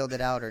she filled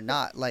it out or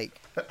not.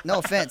 Like, no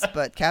offense,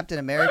 but Captain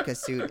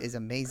America's suit is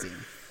amazing.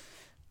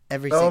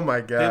 Oh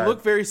my God. They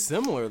look very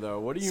similar, though.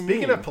 What do you mean?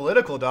 Speaking of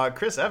political, dog,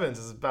 Chris Evans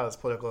is about as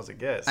political as it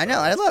gets. I know. so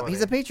I it's love. funny.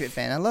 He's a Patriot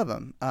fan. I love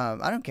him.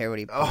 I don't care what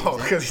he. Oh, believes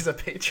in. because he's a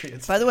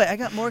Patriot. By the way, I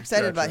got more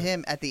excited about Gotcha.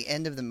 him at the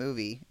end of the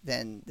movie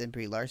than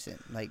Brie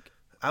Larson. Like,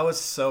 I was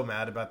so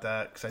mad about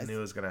that because I knew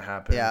it was going to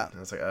happen. Yeah. And I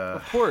was like,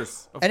 Of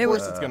course. Of And it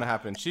course was- it's going to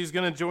happen. She's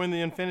going to join the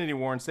Infinity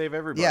War and save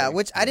everybody. yeah,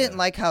 which I didn't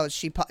like how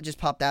she just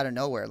popped out of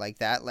nowhere like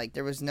that. Like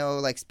there was no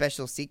like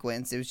special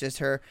sequence. It was just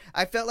her.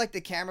 I felt like the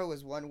camera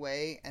was one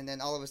way, and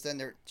then all of a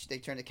sudden they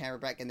turned the camera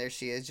back, and there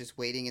she is, just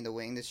waiting in the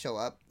wing to show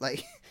up.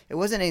 Like it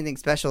wasn't anything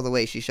special the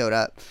way she showed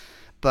up.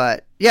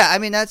 But yeah, I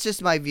mean that's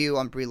just my view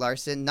on Brie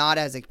Larson, not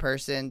as a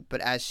person, but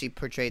as she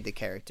portrayed the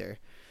character.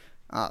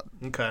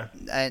 okay.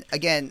 And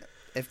again,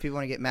 if people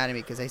want to get mad at me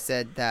because I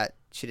said that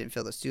she didn't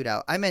fill the suit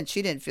out, I meant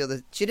she didn't fill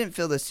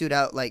the suit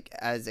out like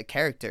as a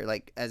character,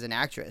 like as an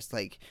actress,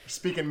 like.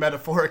 Speaking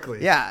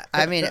metaphorically. Yeah,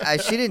 I mean,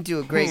 she didn't do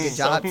a great good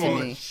job to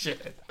me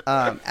Shit.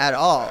 at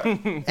all,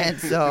 and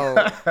so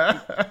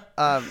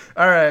All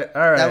right.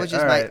 that was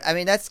just all my. right. I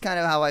mean, that's kind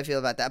of how I feel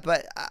about that.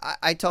 But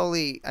I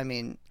totally. I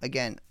mean,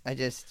 again, it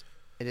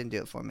didn't do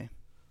it for me.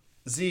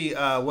 Z,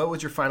 what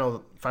was your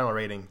final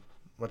rating?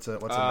 What's a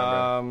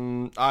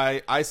number?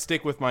 I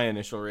stick with my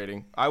initial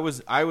rating. I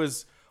was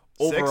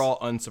overall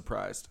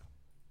unsurprised.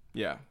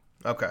 Yeah.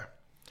 Okay,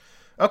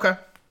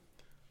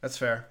 that's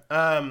fair.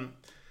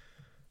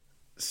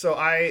 So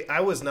I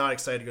was not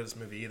excited to go to this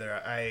movie either.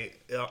 I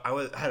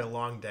had a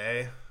long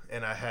day,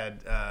 and I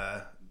had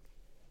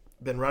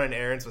been running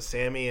errands with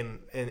Sammy, and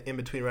in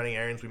between running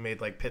errands, we made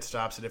like pit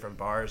stops at different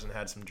bars and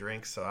had some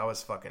drinks. So I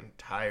was fucking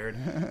tired.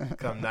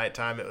 Come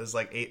nighttime, it was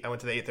like 8. I went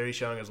to the 8:30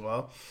 showing as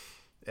well,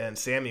 and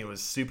Sammy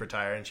was super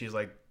tired, and she's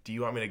like, "Do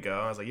you want me to go?"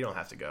 I was like, "You don't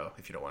have to go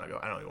if you don't want to go.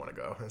 I don't even want to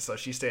go." And so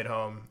she stayed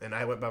home, and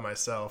I went by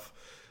myself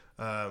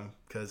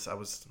because I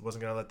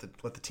wasn't gonna let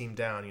the team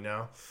down, you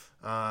know.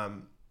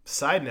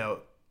 Side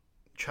note,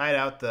 tried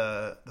out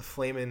the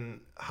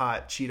flaming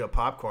hot Cheeto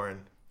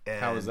popcorn. And,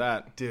 How was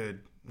that? dude?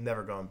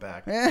 Never going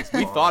back.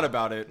 We thought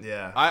about it.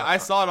 Yeah. I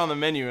saw it on the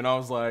menu, and I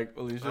was like,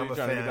 Alicia, I'm you a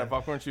trying to fan. get that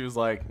popcorn? She was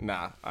like,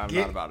 nah, I'm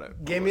not about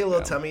it. Gave I'm me a like,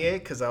 little "Yeah." tummy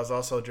ache because I was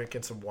also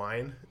drinking some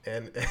wine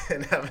and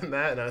having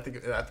that. And I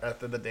think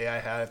after the day I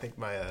had, I think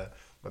my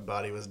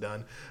body was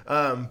done.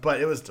 But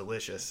it was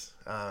delicious.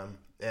 So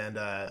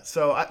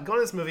going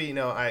to this movie,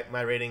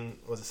 my rating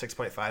was a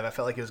 6.5. I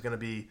felt like it was going to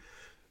be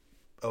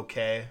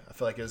okay. I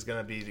felt like it was going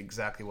to be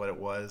exactly what it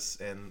was,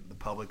 and the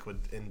public would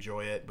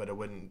enjoy it, but it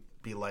wouldn't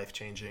be life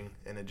changing,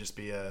 and it'd just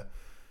be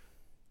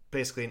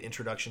basically an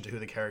introduction to who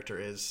the character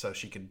is, so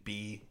she could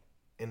be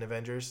in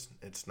Avengers.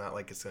 It's not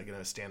like it's going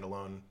to stand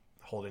alone,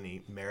 hold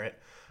any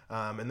merit.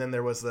 And then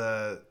there was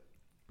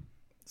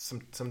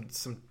some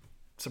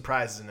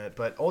surprises in it,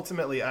 but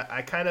ultimately,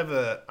 I kind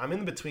of I'm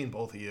in between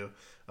both of you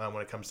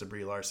when it comes to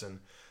Brie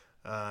Larson.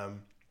 I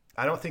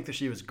don't think that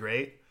she was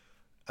great.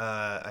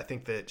 I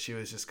think that she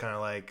was just kind of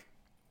like,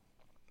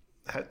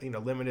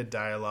 limited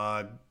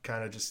dialogue,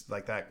 kind of just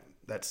like that.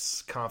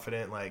 That's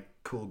confident, like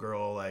cool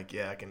girl, like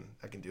yeah, I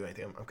can do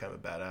anything. I'm kind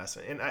of a badass,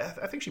 and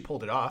I think she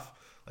pulled it off.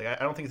 Like I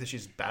don't think that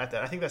she's bad at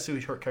that. I think that's who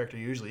her character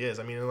usually is.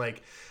 I mean,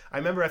 like I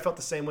remember I felt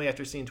the same way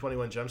after seeing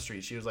 21 Jump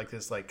Street. She was like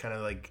this, like kind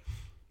of like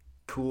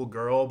cool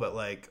girl, but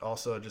like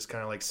also just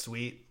kind of like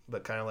sweet,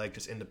 but kind of like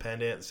just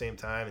independent at the same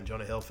time. And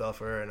Jonah Hill fell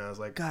for her, and I was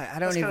like, God, I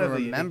don't even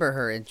remember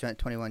her in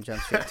 21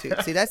 Jump Street too.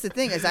 See, that's the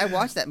thing is I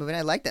watched that movie and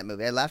I liked that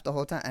movie. I laughed the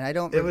whole time, and I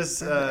don't. It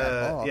was remember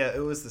at all. yeah,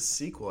 it was the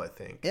sequel, I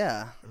think.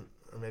 Yeah.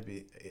 Or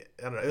maybe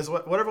I don't know. It was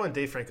whatever one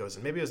Dave Franco was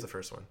in. Maybe it was the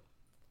first one.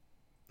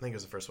 I think it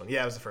was the first one.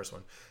 Yeah, it was the first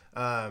one.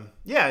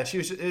 Yeah, and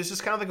it was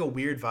just kind of like a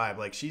weird vibe.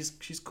 Like she's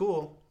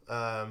cool,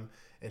 and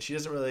she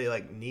doesn't really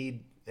like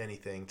need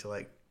anything to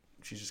like.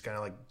 She's just kind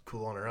of like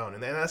cool on her own,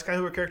 and that's kind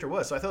of who her character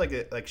was. So I feel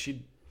like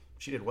she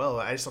did well.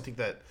 I just don't think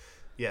that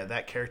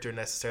that character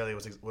necessarily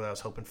was what I was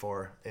hoping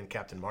for in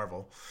Captain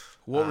Marvel.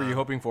 What were you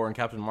hoping for in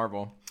Captain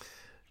Marvel?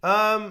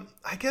 I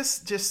guess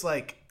just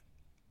like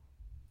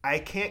I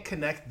can't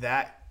connect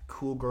that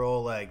cool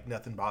girl like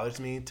nothing bothers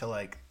me to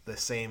like the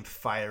same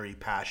fiery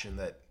passion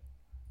that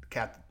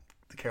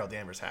Carol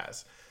Danvers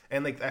has.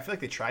 And like I feel like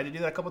they tried to do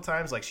that a couple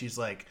times. Like she's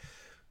like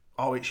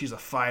always she's a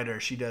fighter.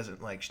 She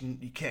doesn't like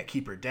you can't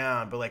keep her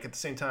down. But like at the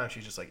same time,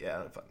 she's just like, yeah, I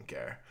don't fucking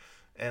care.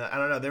 And I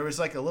don't know. There was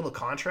like a little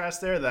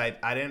contrast there that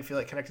I didn't feel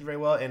like connected very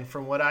well. And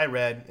from what I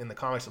read in the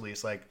comics, at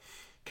least, like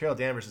Carol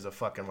Danvers is a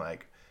fucking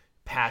like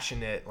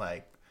passionate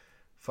like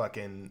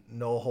fucking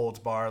no holds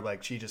bar.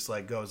 Like she just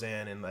like goes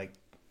in and like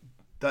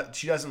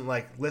she doesn't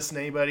like listen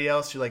to anybody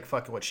else. She like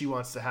fucking what she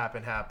wants to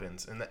happen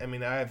happens. And I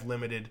mean I have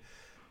limited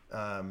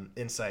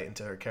insight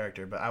into her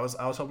character, but I was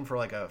hoping for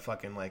like a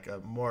fucking like a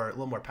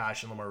little more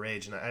passion, a little more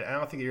rage, and I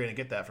don't think you're gonna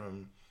get that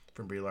from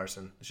Brie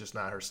Larson. It's just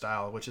not her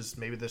style, which is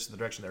maybe this is the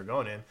direction they're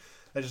going in.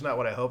 That's just not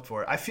what I hoped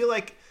for. I feel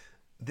like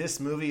this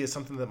movie is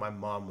something that my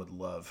mom would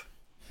love.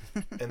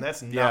 And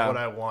that's not what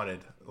I wanted.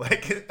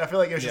 Like I feel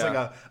like it was just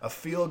like a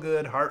feel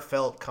good,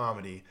 heartfelt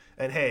comedy.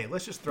 And hey,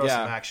 let's just throw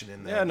some action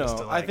in there. Yeah, no.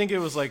 To, like, I think it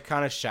was like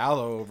kind of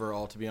shallow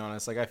overall, to be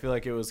honest. Like I feel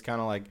like it was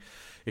kind of like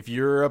if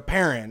you're a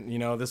parent, you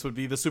know, this would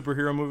be the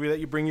superhero movie that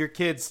you bring your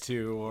kids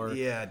to. Or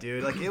yeah,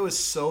 dude. Like it was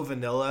so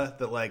vanilla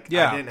that like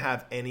I didn't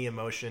have any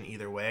emotion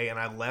either way, and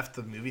I left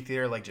the movie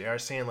theater like JR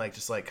saying like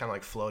just like kind of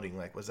like floating.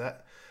 Like was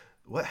that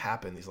what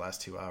happened these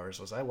last 2 hours?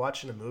 Was I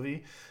watching a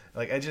movie?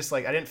 Like I just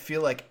like I didn't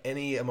feel like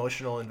any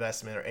emotional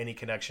investment or any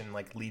connection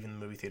like leaving the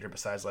movie theater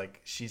besides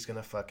like she's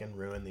gonna fucking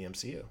ruin the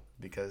MCU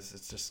because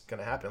it's just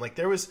gonna happen. Like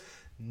there was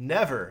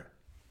never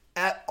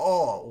at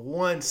all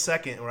 1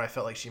 second where I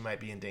felt like she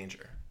might be in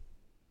danger.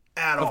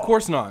 At all. Of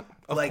course not.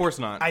 Of like, course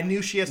not. I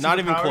knew she has not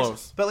even superpowers,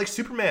 close. But like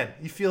Superman,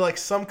 you feel like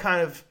some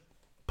kind of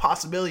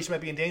possibility she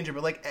might be in danger.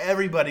 But like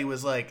everybody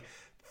was like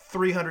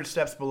 300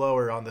 steps below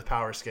her on the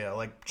power scale.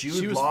 Like Jude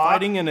she was Law,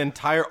 fighting an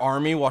entire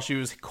army while she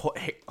was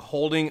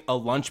holding a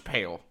lunch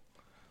pail.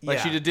 Like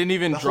she didn't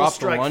even drop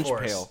the lunch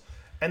pail.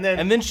 And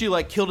then she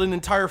like killed an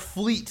entire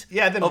fleet.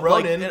 Yeah, then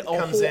Ronan like,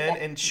 comes in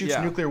and shoots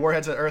nuclear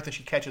warheads at Earth, and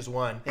she catches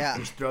one. Yeah.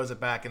 And she throws it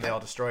back, and they all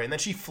destroy it. And then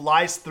she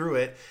flies through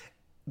it.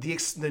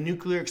 The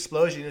nuclear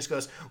explosion just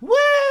goes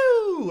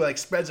woo, like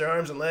spreads her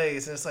arms and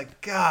legs, and it's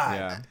like God.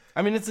 Yeah,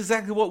 I mean it's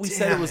exactly what we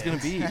said it was going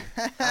to be.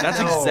 That's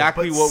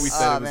exactly what we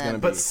said it was going to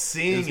be. But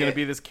seeing it was going to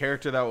be this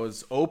character that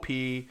was OP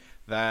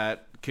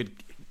that could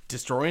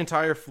destroy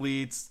entire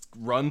fleets,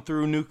 run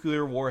through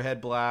nuclear warhead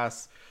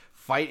blasts,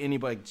 fight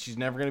anybody. She's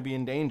never going to be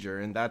in danger,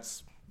 and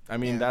that's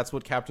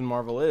what Captain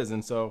Marvel is,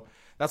 and so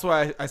that's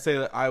why I say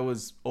that I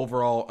was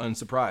overall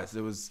unsurprised.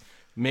 It was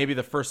maybe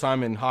the first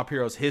time in Hop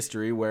Heroes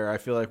history where I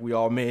feel like we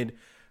all made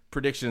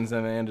predictions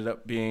and they ended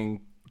up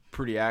being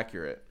pretty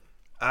accurate.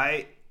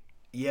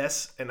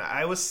 Yes, and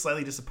I was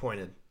slightly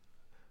disappointed.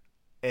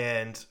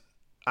 And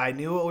I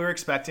knew what we were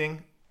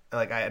expecting.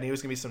 Like I knew it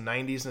was gonna be some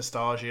 '90s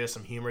nostalgia,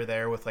 some humor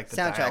there with like the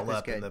dial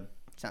up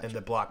and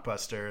the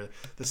blockbuster,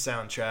 the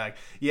soundtrack.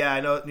 Yeah, I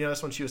know. You know,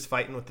 this when she was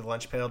fighting with the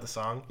lunch pail, the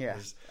song. Yeah,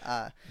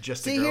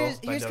 just a girl.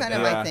 Here's kind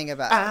of my thing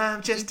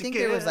about. Do you think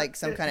there was like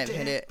some kind of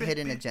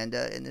hidden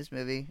agenda in this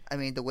movie? I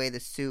mean, the way the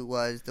suit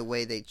was, the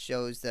way they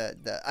chose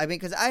the. I mean,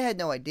 because I had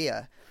no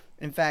idea.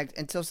 In fact,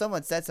 until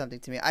someone said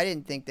something to me, I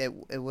didn't think that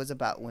it was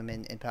about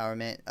women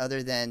empowerment,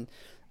 other than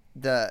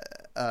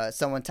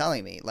someone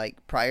telling me,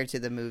 like prior to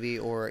the movie,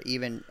 or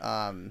even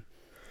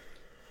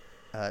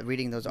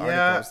reading those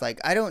articles. Like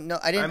I don't know.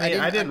 I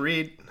didn't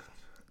read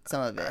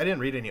some of it. I didn't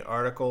read any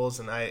articles,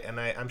 and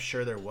I'm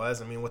sure there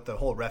was. I mean, with the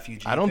whole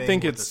refugee. I don't thing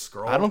think with it's. the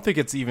scroll. I don't think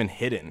it's even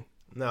hidden.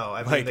 No,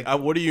 I mean, like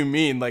what do you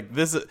mean? Like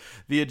this,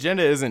 the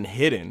agenda isn't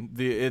hidden.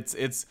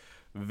 It's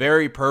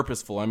very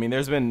purposeful. I mean,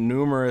 there's been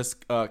numerous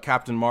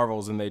Captain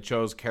Marvels, and they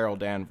chose Carol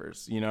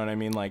Danvers. You know what I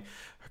mean? Like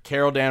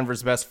Carol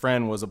Danvers' best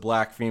friend was a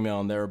black female,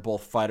 and they were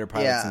both fighter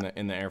pilots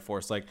in the Air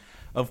Force. Like,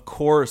 of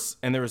course,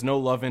 and there was no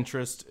love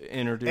interest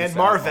introduced. And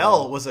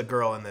Marvell was a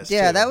girl in this.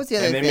 Yeah, too. that was the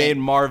other thing. And they made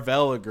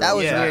Marvell a girl. That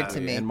was weird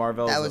to me. And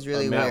Marvell that was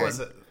really weird.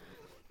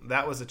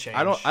 That was a change.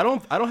 I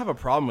don't have a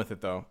problem with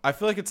it though. I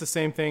feel like it's the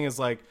same thing as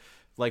like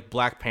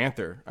Black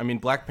Panther. I mean,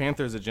 Black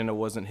Panther's agenda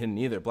wasn't hidden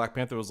either. Black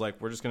Panther was like,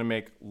 we're just going to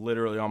make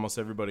literally almost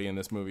everybody in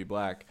this movie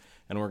black,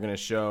 and we're going to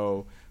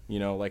show, you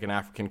know, like an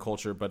African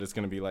culture, but it's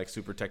going to be like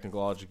super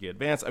technologically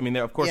advanced. I mean,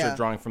 of course they're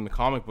drawing from the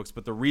comic books,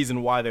 but the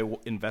reason why they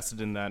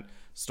invested in that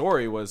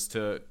story was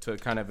to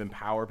kind of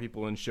empower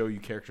people and show you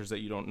characters that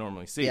you don't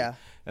normally see. Yeah.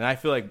 And I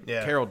feel like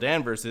Carol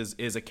Danvers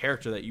is a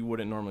character that you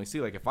wouldn't normally see.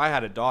 Like if I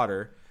had a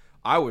daughter,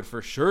 I would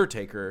for sure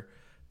take her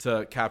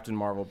to Captain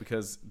Marvel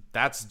because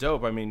that's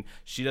dope. I mean,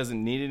 she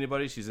doesn't need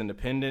anybody. She's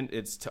independent.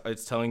 It's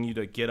telling you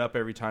to get up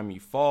every time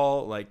you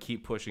fall, like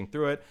keep pushing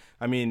through it.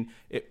 I mean,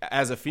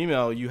 as a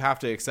female, you have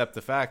to accept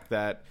the fact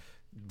that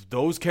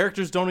those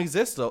characters don't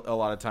exist a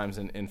lot of times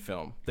in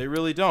film. They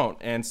really don't.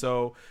 And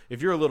so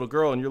if you're a little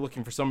girl and you're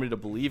looking for somebody to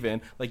believe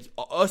in, like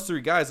us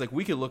three guys, like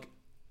we could look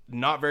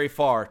not very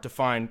far to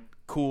find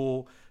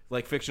cool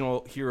like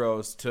fictional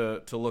heroes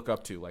to look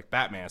up to, like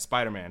Batman,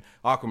 Spider-Man,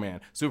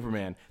 Aquaman,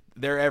 Superman.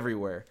 They're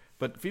everywhere,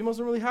 but females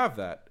don't really have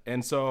that.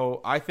 And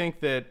so I think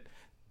that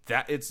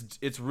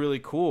it's really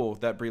cool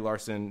that Brie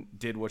Larson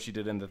did what she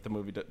did and that the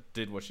movie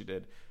did what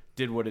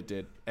it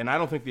did. And I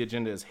don't think the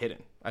agenda is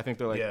hidden. I think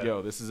they're like,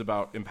 yo, this is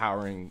about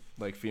empowering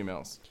like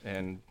females.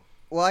 And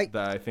Well,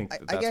 I think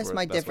I guess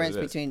my difference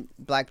between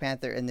Black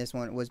Panther and this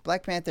one was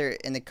Black Panther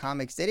in the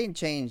comics, they didn't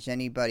change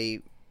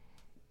anybody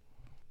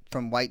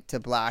from white to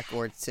black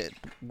or to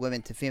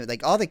women to female.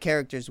 Like, all the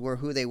characters were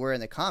who they were in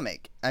the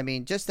comic. I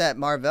mean, just that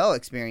Marvel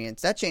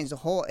experience, that changed the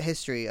whole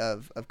history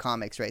of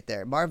comics right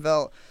there.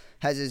 Marvel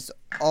has his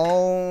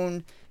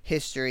own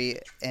history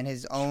and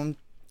his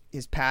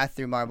path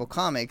through Marvel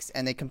Comics,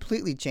 and they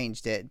completely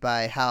changed it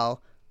by how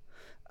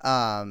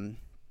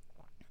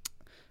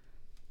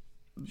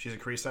she's a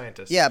Kree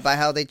scientist. Yeah, by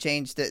how they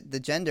changed the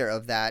gender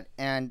of that.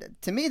 And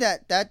to me,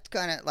 that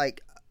kind of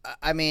like,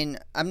 I mean,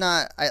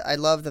 I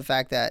love the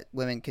fact that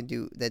women can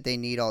do that. They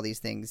need all these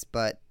things,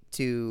 but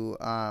to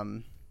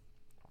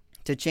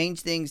change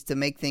things, to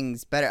make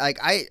things better. Like,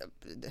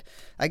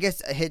 I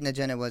guess a hidden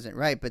agenda wasn't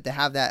right, but to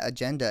have that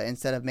agenda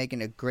instead of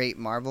making a great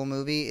Marvel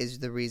movie is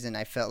the reason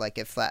I felt like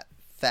it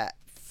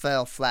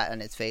fell flat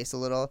on its face a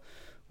little,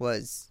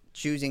 was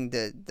choosing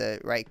the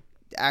right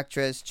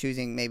actress,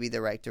 choosing maybe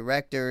the right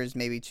directors,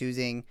 maybe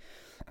choosing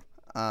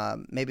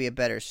maybe a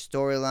better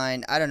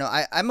storyline. I don't know.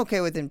 I'm okay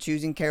with him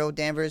choosing Carol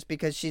Danvers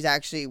because she's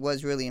actually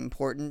was really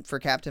important for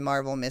Captain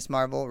Marvel, Miss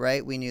Marvel,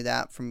 right? We knew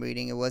that from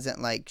reading. It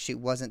wasn't like she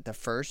wasn't the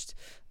first.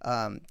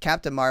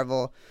 Captain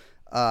Marvel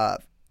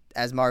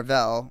as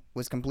Marvel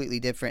was completely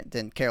different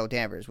than Carol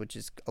Danvers, which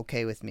is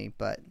okay with me,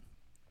 but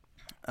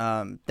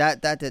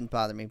that didn't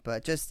bother me.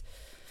 But just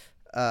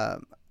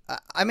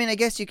I mean, I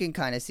guess you can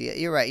kind of see it.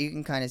 You're right. You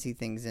can kind of see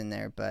things in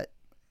there, but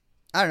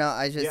I don't know.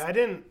 I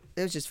didn't.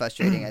 It was just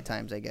frustrating at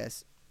times, I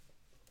guess.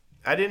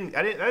 I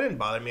didn't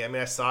bother me. I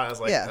mean, I saw it. I was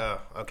like, oh,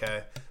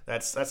 okay,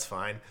 that's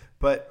fine.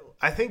 But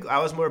I think I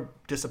was more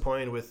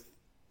disappointed with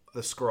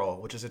the scroll,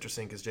 which is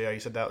interesting because JR, you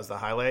said that was the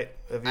highlight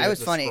of your. I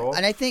was funny, scroll.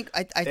 And I think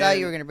I thought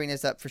you were going to bring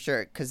this up for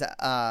sure because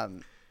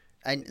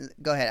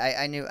go ahead.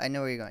 I know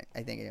where you're going.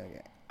 I think I know where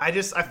you're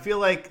going. I feel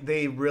like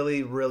they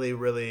really, really,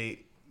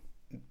 really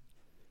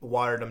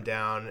watered them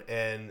down,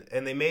 and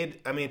they made.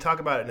 I mean, talk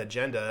about an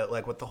agenda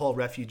like with the whole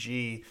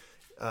refugee,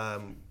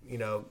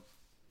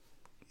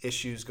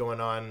 issues going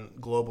on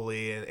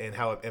globally, and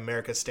how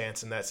America's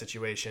stance in that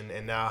situation,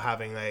 and now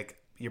having like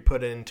you're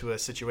put into a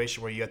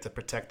situation where you have to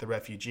protect the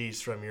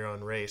refugees from your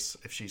own race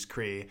if she's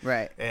Kree,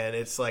 right? And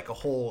it's like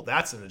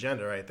that's an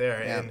agenda right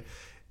there, yeah.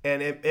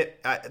 And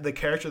the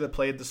character that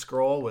played the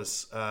Skrull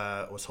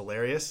was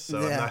hilarious. So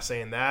I'm not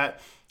saying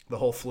that. The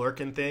whole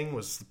Flurkin thing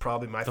was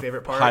probably my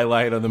favorite part.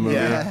 Highlight of the movie.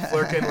 Yeah,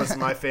 Flurkin was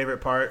my favorite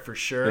part for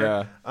sure.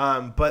 Yeah.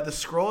 But the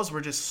Skrulls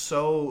were just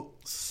so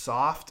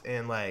soft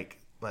and like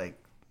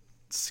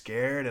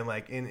scared and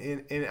like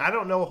and I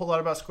don't know a whole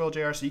lot about Skrull,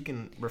 JR, so you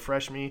can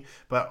refresh me.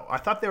 But I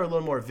thought they were a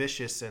little more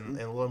vicious and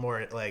a little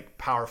more like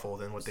powerful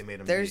than what they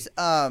made them be.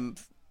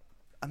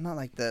 I'm not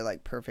like the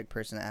perfect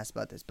person to ask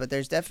about this, but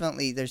there's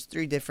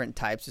 3 different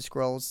types of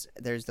Skrulls.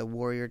 There's the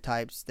warrior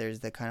types,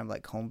 there's the kind of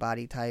like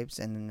homebody types,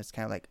 and then it's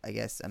kind of like, I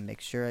guess, a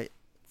mixture.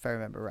 If I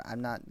remember right,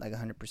 I'm not like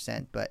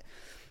 100%, but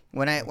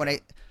when I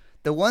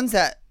the ones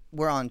that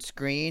were on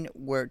screen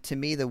were to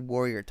me the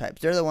warrior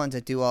types. They're the ones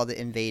that do all the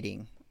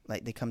invading.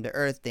 Like they come to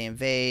Earth, they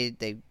invade,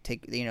 they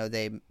take,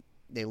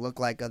 they look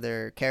like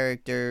other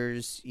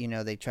characters,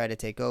 they try to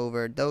take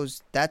over.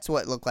 That's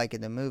what it looked like in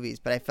the movies,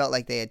 but I felt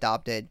like they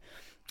adopted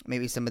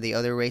maybe some of the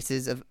other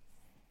races of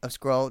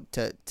Skrull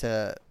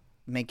to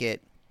make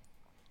it.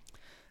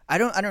 I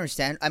don't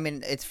understand. I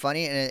mean, it's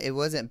funny, and it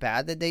wasn't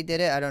bad that they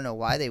did it. I don't know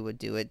why they would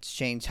do it.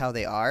 Change how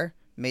they are,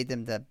 made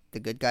them the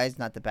good guys,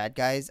 not the bad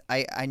guys.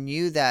 I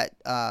knew that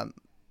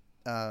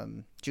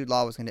Jude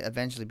Law was going to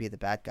eventually be the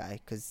bad guy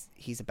because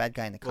he's a bad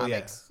guy in the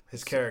comics. Yeah,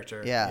 his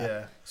character.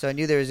 Yeah. So I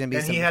knew there was going to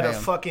be. And he had a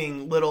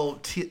fucking little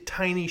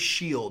tiny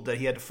shield that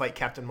he had to fight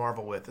Captain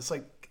Marvel with. It's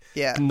like.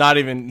 Yeah. Not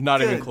even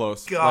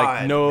close.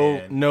 God,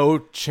 no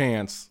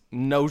chance.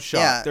 No shot.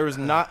 Yeah. There was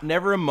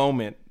never a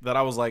moment that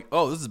I was like,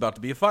 "Oh, this is about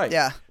to be a fight."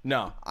 Yeah.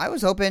 No. I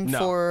was hoping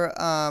for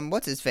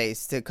what's his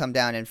face to come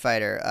down and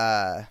fight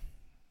her.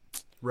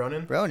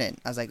 Ronan.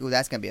 I was like, "Ooh,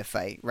 that's gonna be a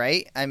fight,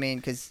 right?" I mean,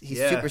 because he's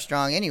super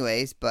strong,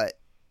 anyways. But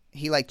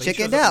he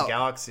chickened out.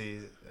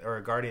 Galaxy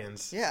or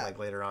Guardians. Yeah. Like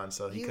later on,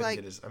 so he couldn't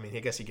get his. I mean, I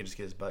guess he could just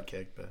get his butt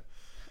kicked, but.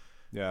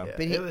 Yeah.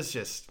 But it was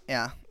just.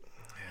 Yeah.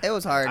 It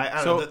was hard.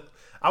 I don't know.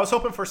 I was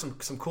hoping for some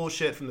cool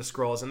shit from the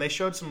Skrulls, and they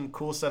showed some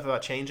cool stuff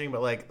about changing,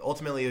 but like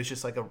ultimately it was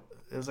just like a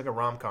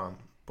rom-com,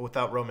 but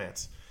without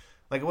romance.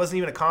 Like it wasn't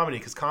even a comedy,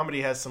 because comedy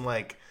has some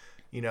like,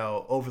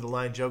 over the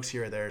line jokes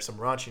here or there, some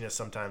raunchiness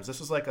sometimes. This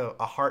was like a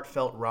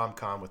heartfelt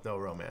rom-com with no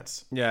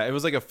romance. Yeah, it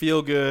was like a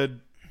feel-good,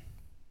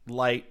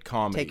 light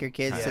comedy. Take your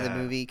kids to the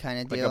movie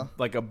kind of deal.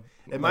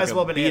 It might as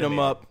well have been beat 'em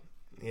up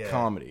Yeah.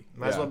 comedy.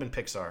 Might as well have been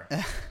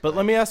Pixar. But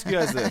let me ask you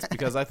guys this,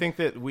 because I think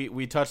that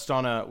we touched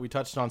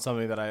on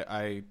something that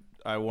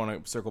I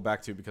want to circle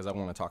back to because I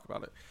want to talk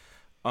about it.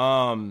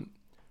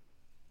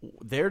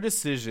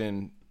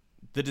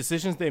 The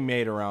decisions they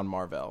made around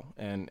Marvel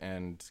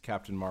and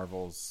Captain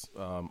Marvel's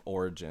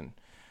origin.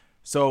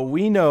 So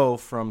we know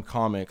from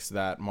comics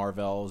that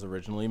Marvel is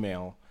originally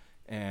male,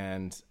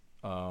 and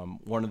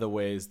one of the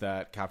ways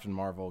that Captain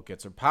Marvel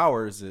gets her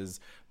powers is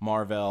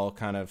Marvel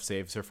kind of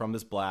saves her from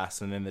this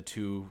blast, and then the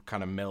two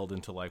kind of meld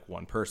into like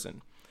one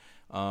person.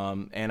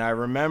 And I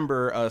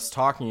remember us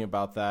talking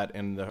about that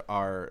in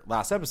our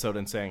last episode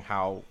and saying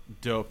how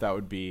dope that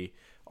would be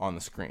on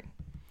the screen.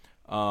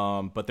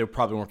 But they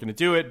probably weren't going to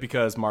do it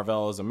because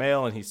Marvel is a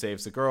male and he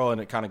saves the girl,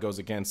 and it kind of goes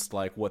against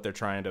like what they're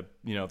trying to,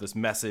 this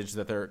message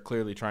that they're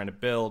clearly trying to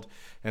build.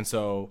 And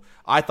so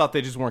I thought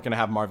they just weren't going to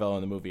have Marvel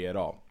in the movie at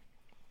all.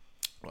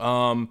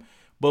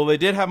 Well, they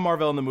did have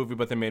Marvel in the movie,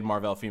 but they made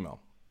Marvel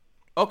female.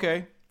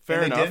 Okay,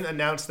 fair enough. They didn't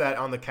announce that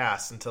on the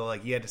cast until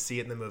like you had to see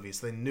it in the movie,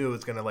 so they knew it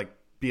was going to like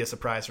be a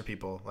surprise for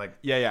people. Like,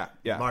 yeah.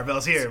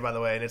 Marvel's here, by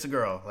the way, and it's a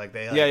girl. Like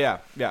they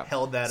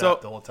held that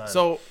up the whole time.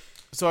 So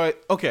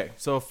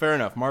fair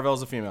enough.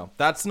 Marvel's a female.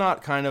 That's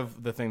not kind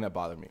of the thing that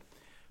bothered me.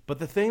 But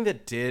the thing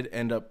that did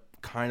end up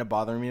kind of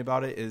bothering me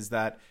about it is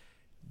that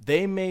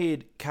they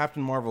made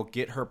Captain Marvel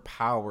get her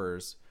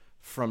powers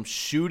from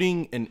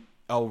shooting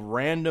a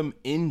random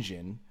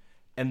engine,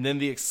 and then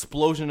the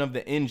explosion of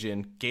the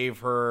engine gave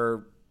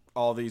her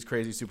all these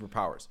crazy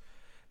superpowers.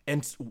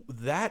 And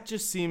that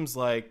just seems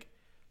like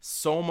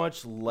so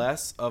much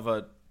less of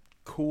a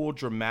cool,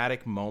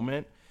 dramatic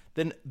moment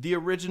than the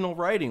original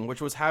writing, which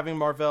was having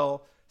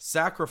Marvel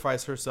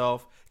sacrifice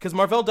herself, because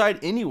Marvel died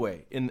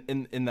anyway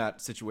in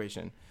that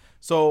situation.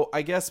 So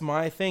I guess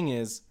my thing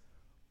is,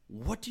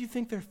 what do you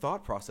think their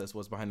thought process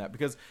was behind that?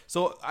 Because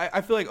I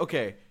feel like,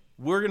 okay,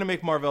 we're going to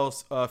make Marvel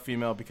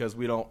female because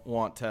we don't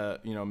want to,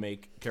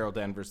 make Carol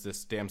Danvers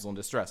this damsel in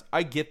distress.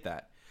 I get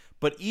that.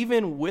 But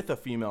even with a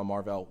female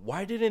Marvel,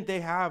 why didn't they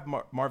have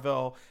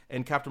Marvel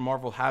and Captain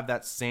Marvel have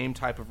that same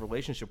type of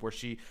relationship where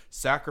she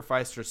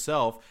sacrificed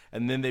herself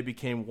and then they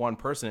became one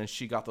person and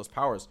she got those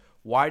powers?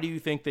 Why do you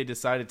think they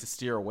decided to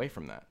steer away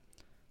from that?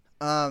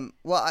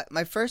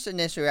 My first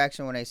initial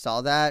reaction when I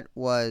saw that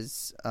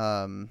was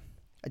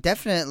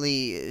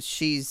definitely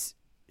she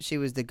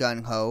was the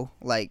gung-ho,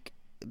 like,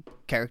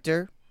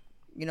 character,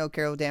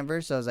 Carol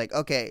Danvers. So I was like,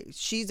 okay,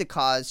 she's the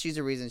cause, she's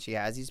the reason she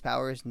has these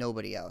powers,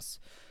 nobody else.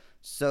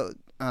 So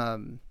I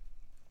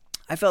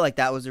felt like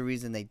that was the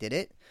reason they did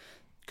it,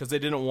 because they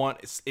didn't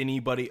want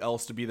anybody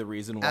else to be the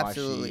reason why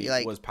she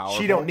was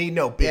powerful. She don't need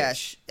no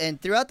bitch. Yeah,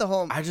 and throughout the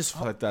whole, I just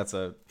feel like that's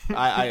a go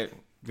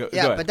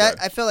ahead.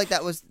 I feel like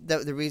that was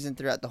the reason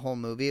throughout the whole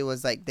movie. It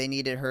was like they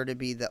needed her to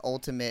be the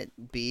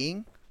ultimate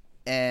being.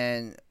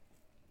 And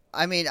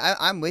I mean,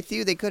 I'm with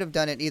you. They could have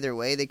done it either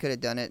way. They could have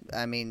done it,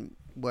 I mean,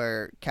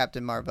 where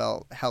Captain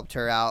Marvel helped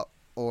her out,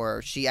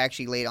 or she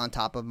actually laid on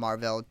top of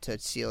Marvel to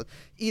seal.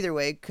 Either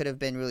way could have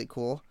been really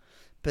cool.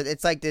 But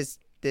it's like this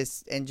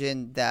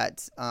engine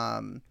that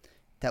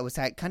was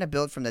kind of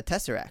built from the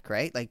Tesseract,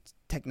 right? Like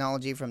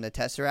technology from the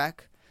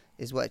Tesseract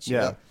is what she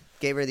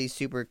gave her these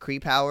super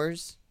Kree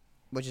powers,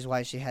 which is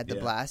why she had the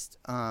blast.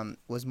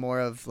 Was more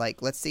of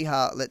like, let's see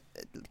how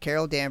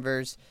Carol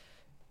Danvers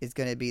is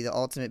going to be the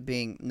ultimate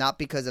being, not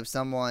because of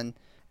someone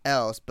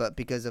else, but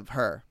because of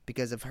her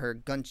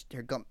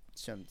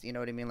gumptions. You know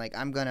what I mean? Like,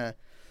 I'm gonna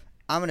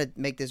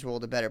make this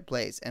world a better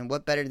place. And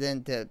what better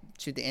than to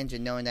shoot the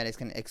engine knowing that it's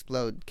going to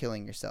explode,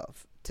 killing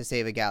yourself to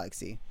save a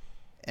galaxy.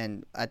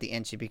 And at the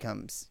end, she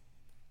becomes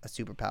a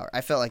superpower.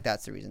 I felt like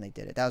that's the reason they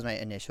did it. That was my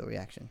initial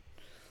reaction.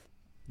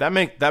 That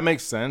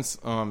makes sense.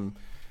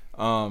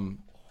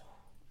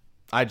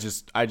 I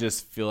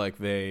just feel like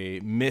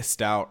they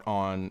missed out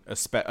on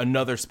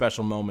another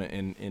special moment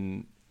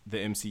in the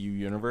MCU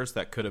universe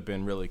that could have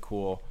been really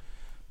cool.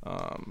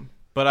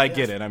 But I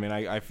get it. I mean,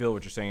 I feel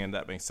what you're saying, and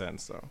that makes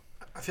sense. So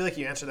I feel like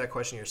you answered that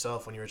question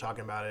yourself when you were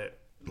talking about it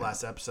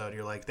last episode.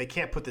 You're like, they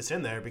can't put this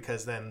in there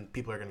because then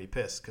people are going to be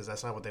pissed, because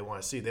that's not what they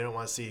want to see. They don't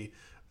want to see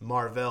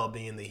Marvel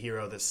being the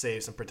hero that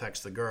saves and protects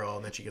the girl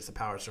and then she gets the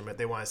powers from it.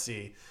 They want to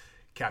see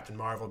Captain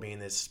Marvel being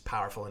this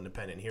powerful,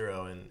 independent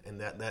hero, and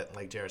that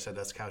like Jared said,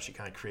 that's how she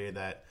kind of created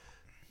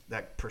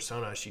that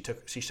persona.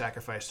 She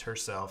sacrificed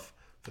herself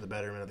for the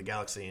betterment of the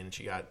galaxy, and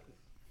she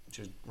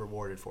was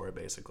rewarded for it,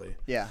 basically.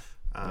 Yeah.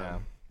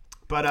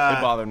 But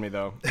it bothered me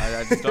though.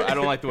 I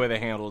don't like the way they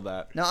handled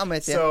that. No, I'm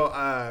with you.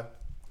 So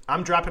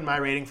I'm dropping my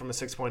rating from a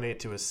 6.8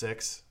 to a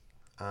 6.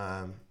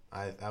 I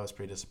was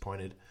pretty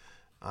disappointed,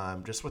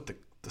 just with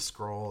the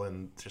scroll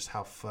and just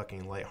how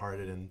fucking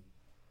lighthearted and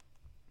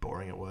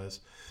boring it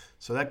was.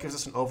 So that gives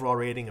us an overall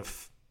rating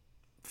of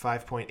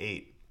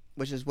 5.8.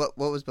 Which is what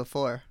was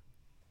before?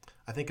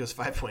 I think it was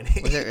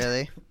 5.8. Was it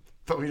really?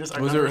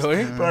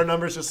 But our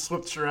numbers just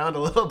switched around a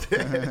little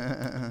bit.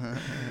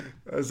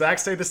 Zach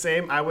stayed the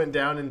same. I went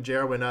down and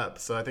Jared went up.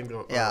 So I think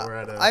we're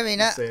at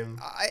the same.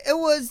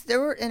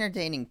 There were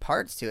entertaining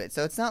parts to it.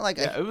 So it's not like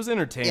it was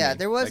entertaining. Yeah,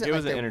 there wasn't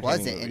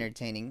entertaining.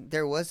 Entertaining.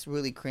 There was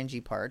really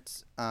cringy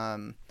parts.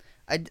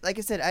 Like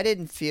I said, I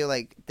didn't feel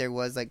like there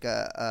was like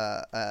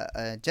a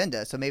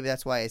agenda. So maybe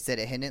that's why I said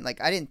it hidden.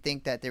 Like, I didn't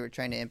think that they were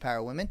trying to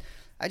empower women.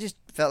 I just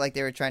felt like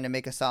they were trying to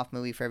make a soft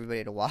movie for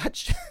everybody to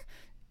watch.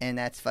 And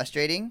that's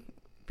frustrating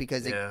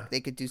because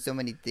they could do so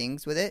many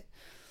things with it.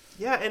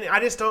 Yeah, and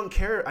I just don't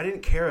care. I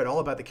didn't care at all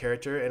about the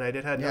character, and I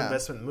had no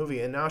investment in the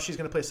movie. And now she's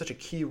going to play such a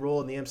key role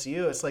in the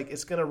MCU. It's like,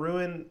 it's going to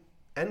ruin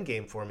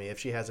Endgame for me if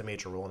she has a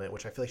major role in it,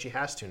 which I feel like she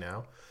has to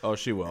now. Oh,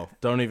 she will.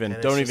 Don't even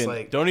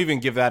like, don't even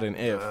give that an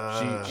if.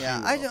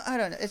 I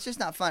don't know. It's just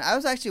not fun. I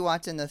was actually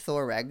watching the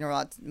Thor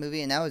Ragnarok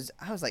movie, and I was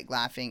like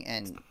laughing,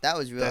 and that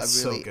was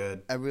so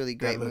good. A really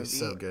great movie.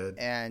 So good.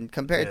 And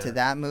compared to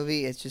that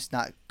movie, it's just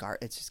not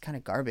it's just kind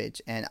of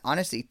garbage. And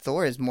honestly,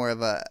 Thor is more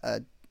of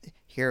a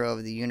hero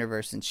of the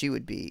universe than she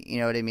would be. You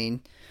know what I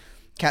mean?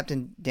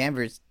 Captain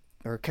Danvers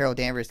or Carol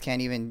Danvers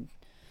can't even,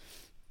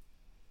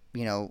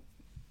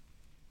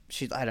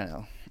 I don't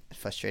know.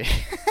 Frustrating.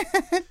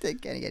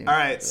 All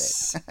right.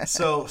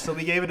 So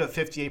we gave it a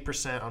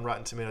 58% on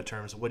Rotten Tomato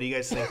terms. What do you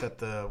guys think that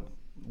the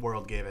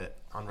world gave it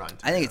on Rotten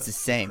Tomatoes? I think it's the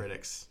same.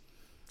 Critics.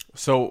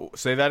 So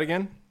say that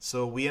again.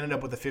 So we ended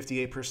up with a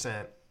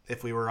 58%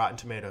 if we were Rotten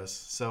Tomatoes.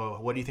 So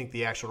what do you think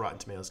the actual Rotten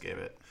Tomatoes gave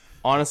it?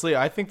 Honestly,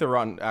 I think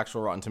the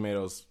actual Rotten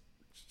Tomatoes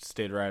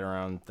stayed right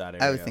around that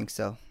area. I would think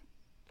so.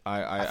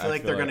 I feel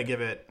like they're going to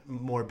give it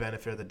more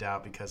benefit of the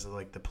doubt because of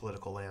like the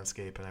political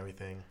landscape and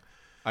everything.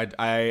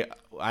 I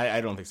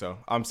don't think so.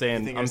 I'm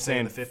saying the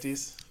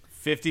 50s.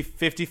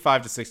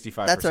 55 to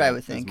 65%. That's what I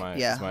would think.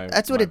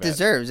 That's what it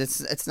deserves.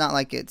 It's not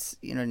like it's,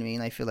 you know what I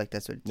mean? I feel like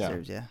that's what it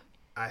deserves, yeah.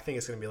 I think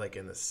it's going to be like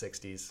in the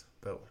 60s,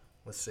 but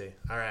let's see.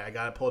 All right, I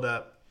got it pulled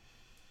up.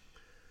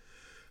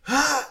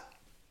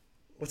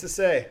 What's it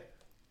say?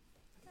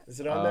 Is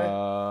it on there?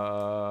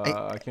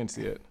 I can't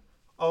see it.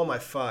 Oh my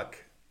fuck.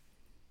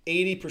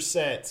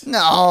 80%.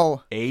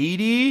 No.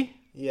 80?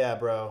 Yeah,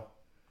 bro.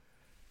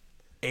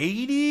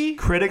 80?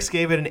 Critics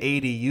gave it an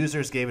 80.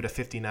 Users gave it a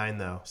 59,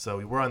 though.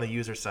 So we're on the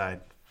user side.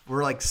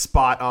 We're like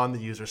spot on the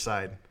user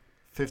side.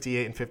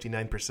 58 and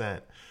 59%.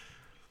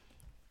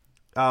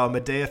 Oh,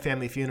 Medea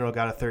Family Funeral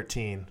got a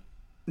 13.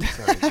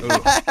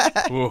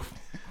 Oof.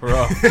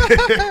 Rough.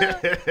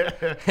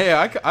 Hey,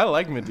 I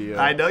like Medea.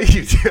 I know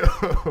you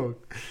do.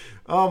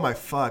 Oh my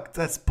fuck.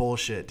 That's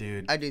bullshit,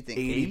 dude. I do think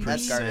 80%.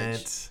 That's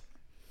garbage.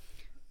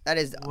 That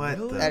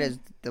is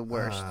the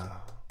worst.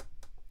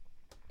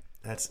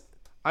 That's...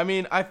 I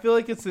mean, I feel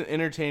like it's an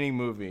entertaining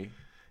movie.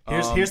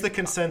 Here's the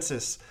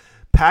consensus.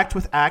 Packed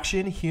with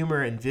action,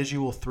 humor, and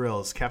visual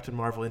thrills, Captain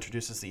Marvel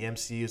introduces the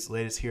MCU's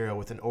latest hero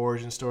with an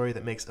origin story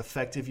that makes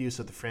effective use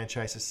of the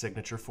franchise's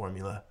signature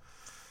formula.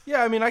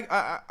 Yeah, I mean,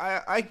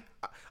 I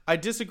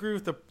disagree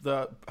with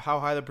the how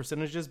high the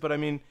percentage is, but I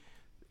mean,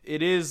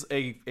 it is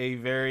a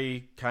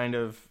very kind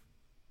of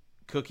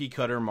cookie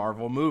cutter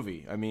Marvel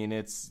movie. I mean,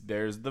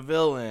 there's the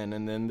villain,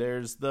 and then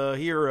there's the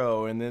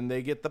hero, and then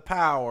they get the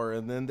power,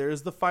 and then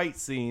there's the fight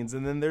scenes,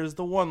 and then there's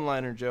the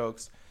one-liner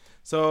jokes.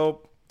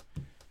 So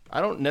I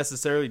don't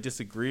necessarily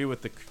disagree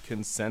with the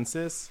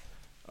consensus,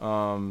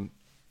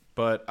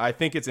 but I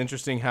think it's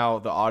interesting how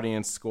the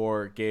audience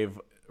score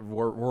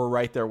were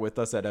right there with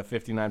us at a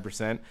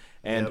 59%,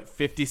 and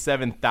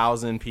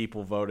 57,000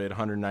 people voted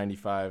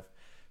 195.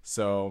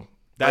 So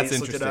that's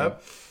interesting. Looked it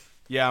up?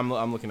 Yeah,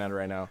 I'm looking at it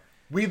right now.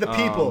 We the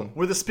people.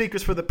 We're the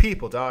speakers for the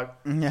people, dog.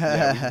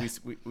 Yeah,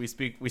 we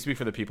speak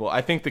for the people. I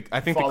think the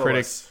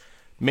critics. Us.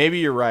 Maybe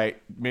you're right.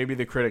 Maybe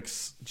the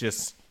critics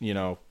just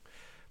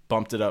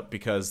bumped it up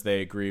because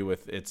they agree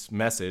with its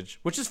message,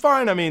 which is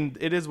fine. I mean,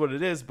 it is what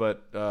it is.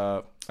 But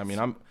I mean,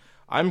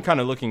 I'm kind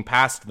of looking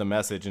past the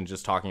message and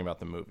just talking about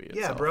the movie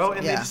itself. Yeah, bro.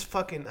 And they just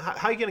fucking.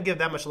 How are you gonna give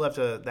that much love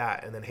to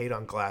that and then hate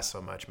on Glass so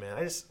much, man?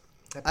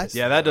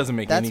 That doesn't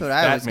make any sense. That's what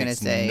I was gonna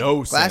say. No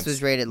Glass sense.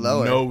 was rated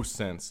lower. No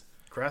sense.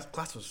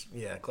 Glass was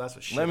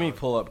shit. Let me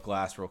pull up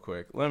Glass real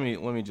quick. Let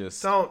me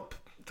just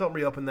don't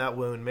reopen that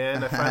wound,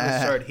 man. I finally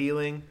started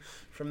healing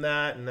from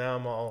that, and now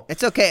I'm all.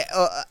 It's okay.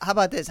 How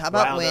about this? How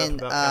about when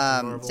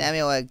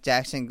Samuel L.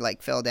 Jackson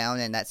fell down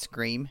and that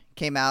scream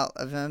came out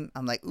of him?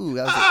 I'm like, ooh,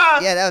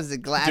 that was the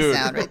Glass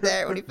sound right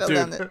there when he fell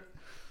down there.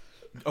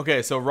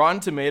 Okay, so Rotten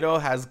Tomato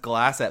has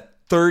Glass at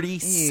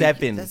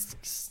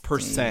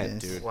 37%,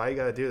 dude. Why you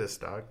gotta do this,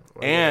 dog?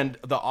 And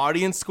the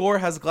audience score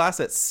has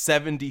Glass at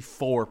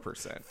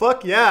 74%.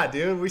 Fuck yeah,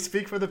 dude. We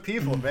speak for the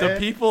people, man. The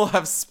people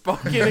have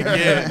spoken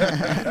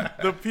again.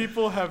 The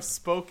people have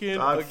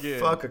spoken again.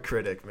 Fuck a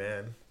critic,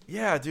 man.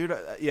 Yeah, dude.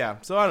 Yeah.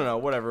 So I don't know.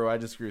 Whatever. I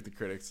disagree with the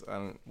critics.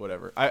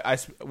 Whatever.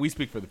 We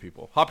speak for the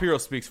people. Hop Hero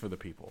speaks for the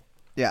people.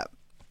 Yeah.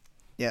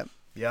 Yep.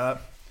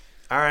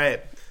 All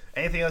right.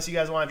 Anything else you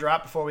guys want to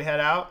drop before we head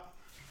out?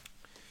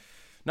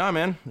 Nah,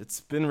 man,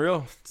 it's been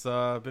real. It's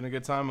been a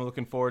good time. I'm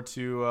looking forward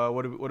to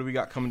what do we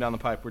got coming down the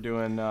pipe? We're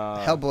doing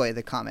Hellboy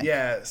the comic.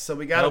 Yeah, so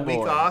we got a week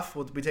off.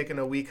 We'll be taking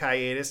a week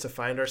hiatus to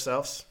find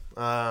ourselves,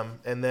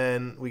 and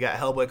then we got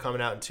Hellboy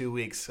coming out in 2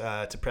 weeks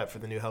to prep for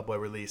the new Hellboy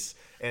release.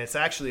 And it's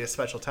actually a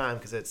special time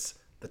because it's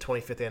the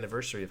 25th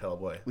anniversary of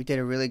Hellboy. We did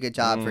a really good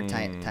job for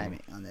timing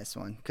on this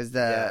one because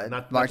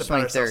March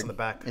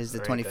 23rd is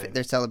the 25th.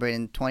 They're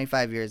celebrating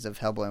 25 years of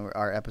Hellboy, and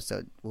our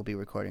episode will be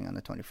recording on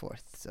the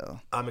 24th. So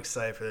I'm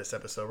excited for this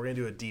episode. We're gonna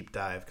do a deep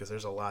dive because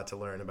there's a lot to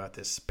learn about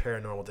this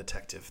paranormal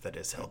detective that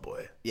is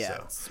Hellboy. Yeah,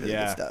 so, it's really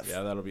good stuff.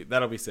 Yeah,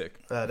 that'll be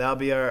sick. That'll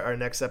be our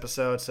next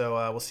episode. So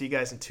we'll see you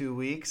guys in 2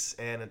 weeks,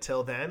 and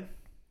until then,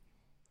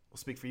 we'll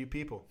speak for you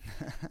people.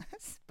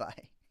 Bye.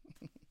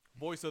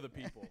 Voice of the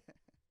people.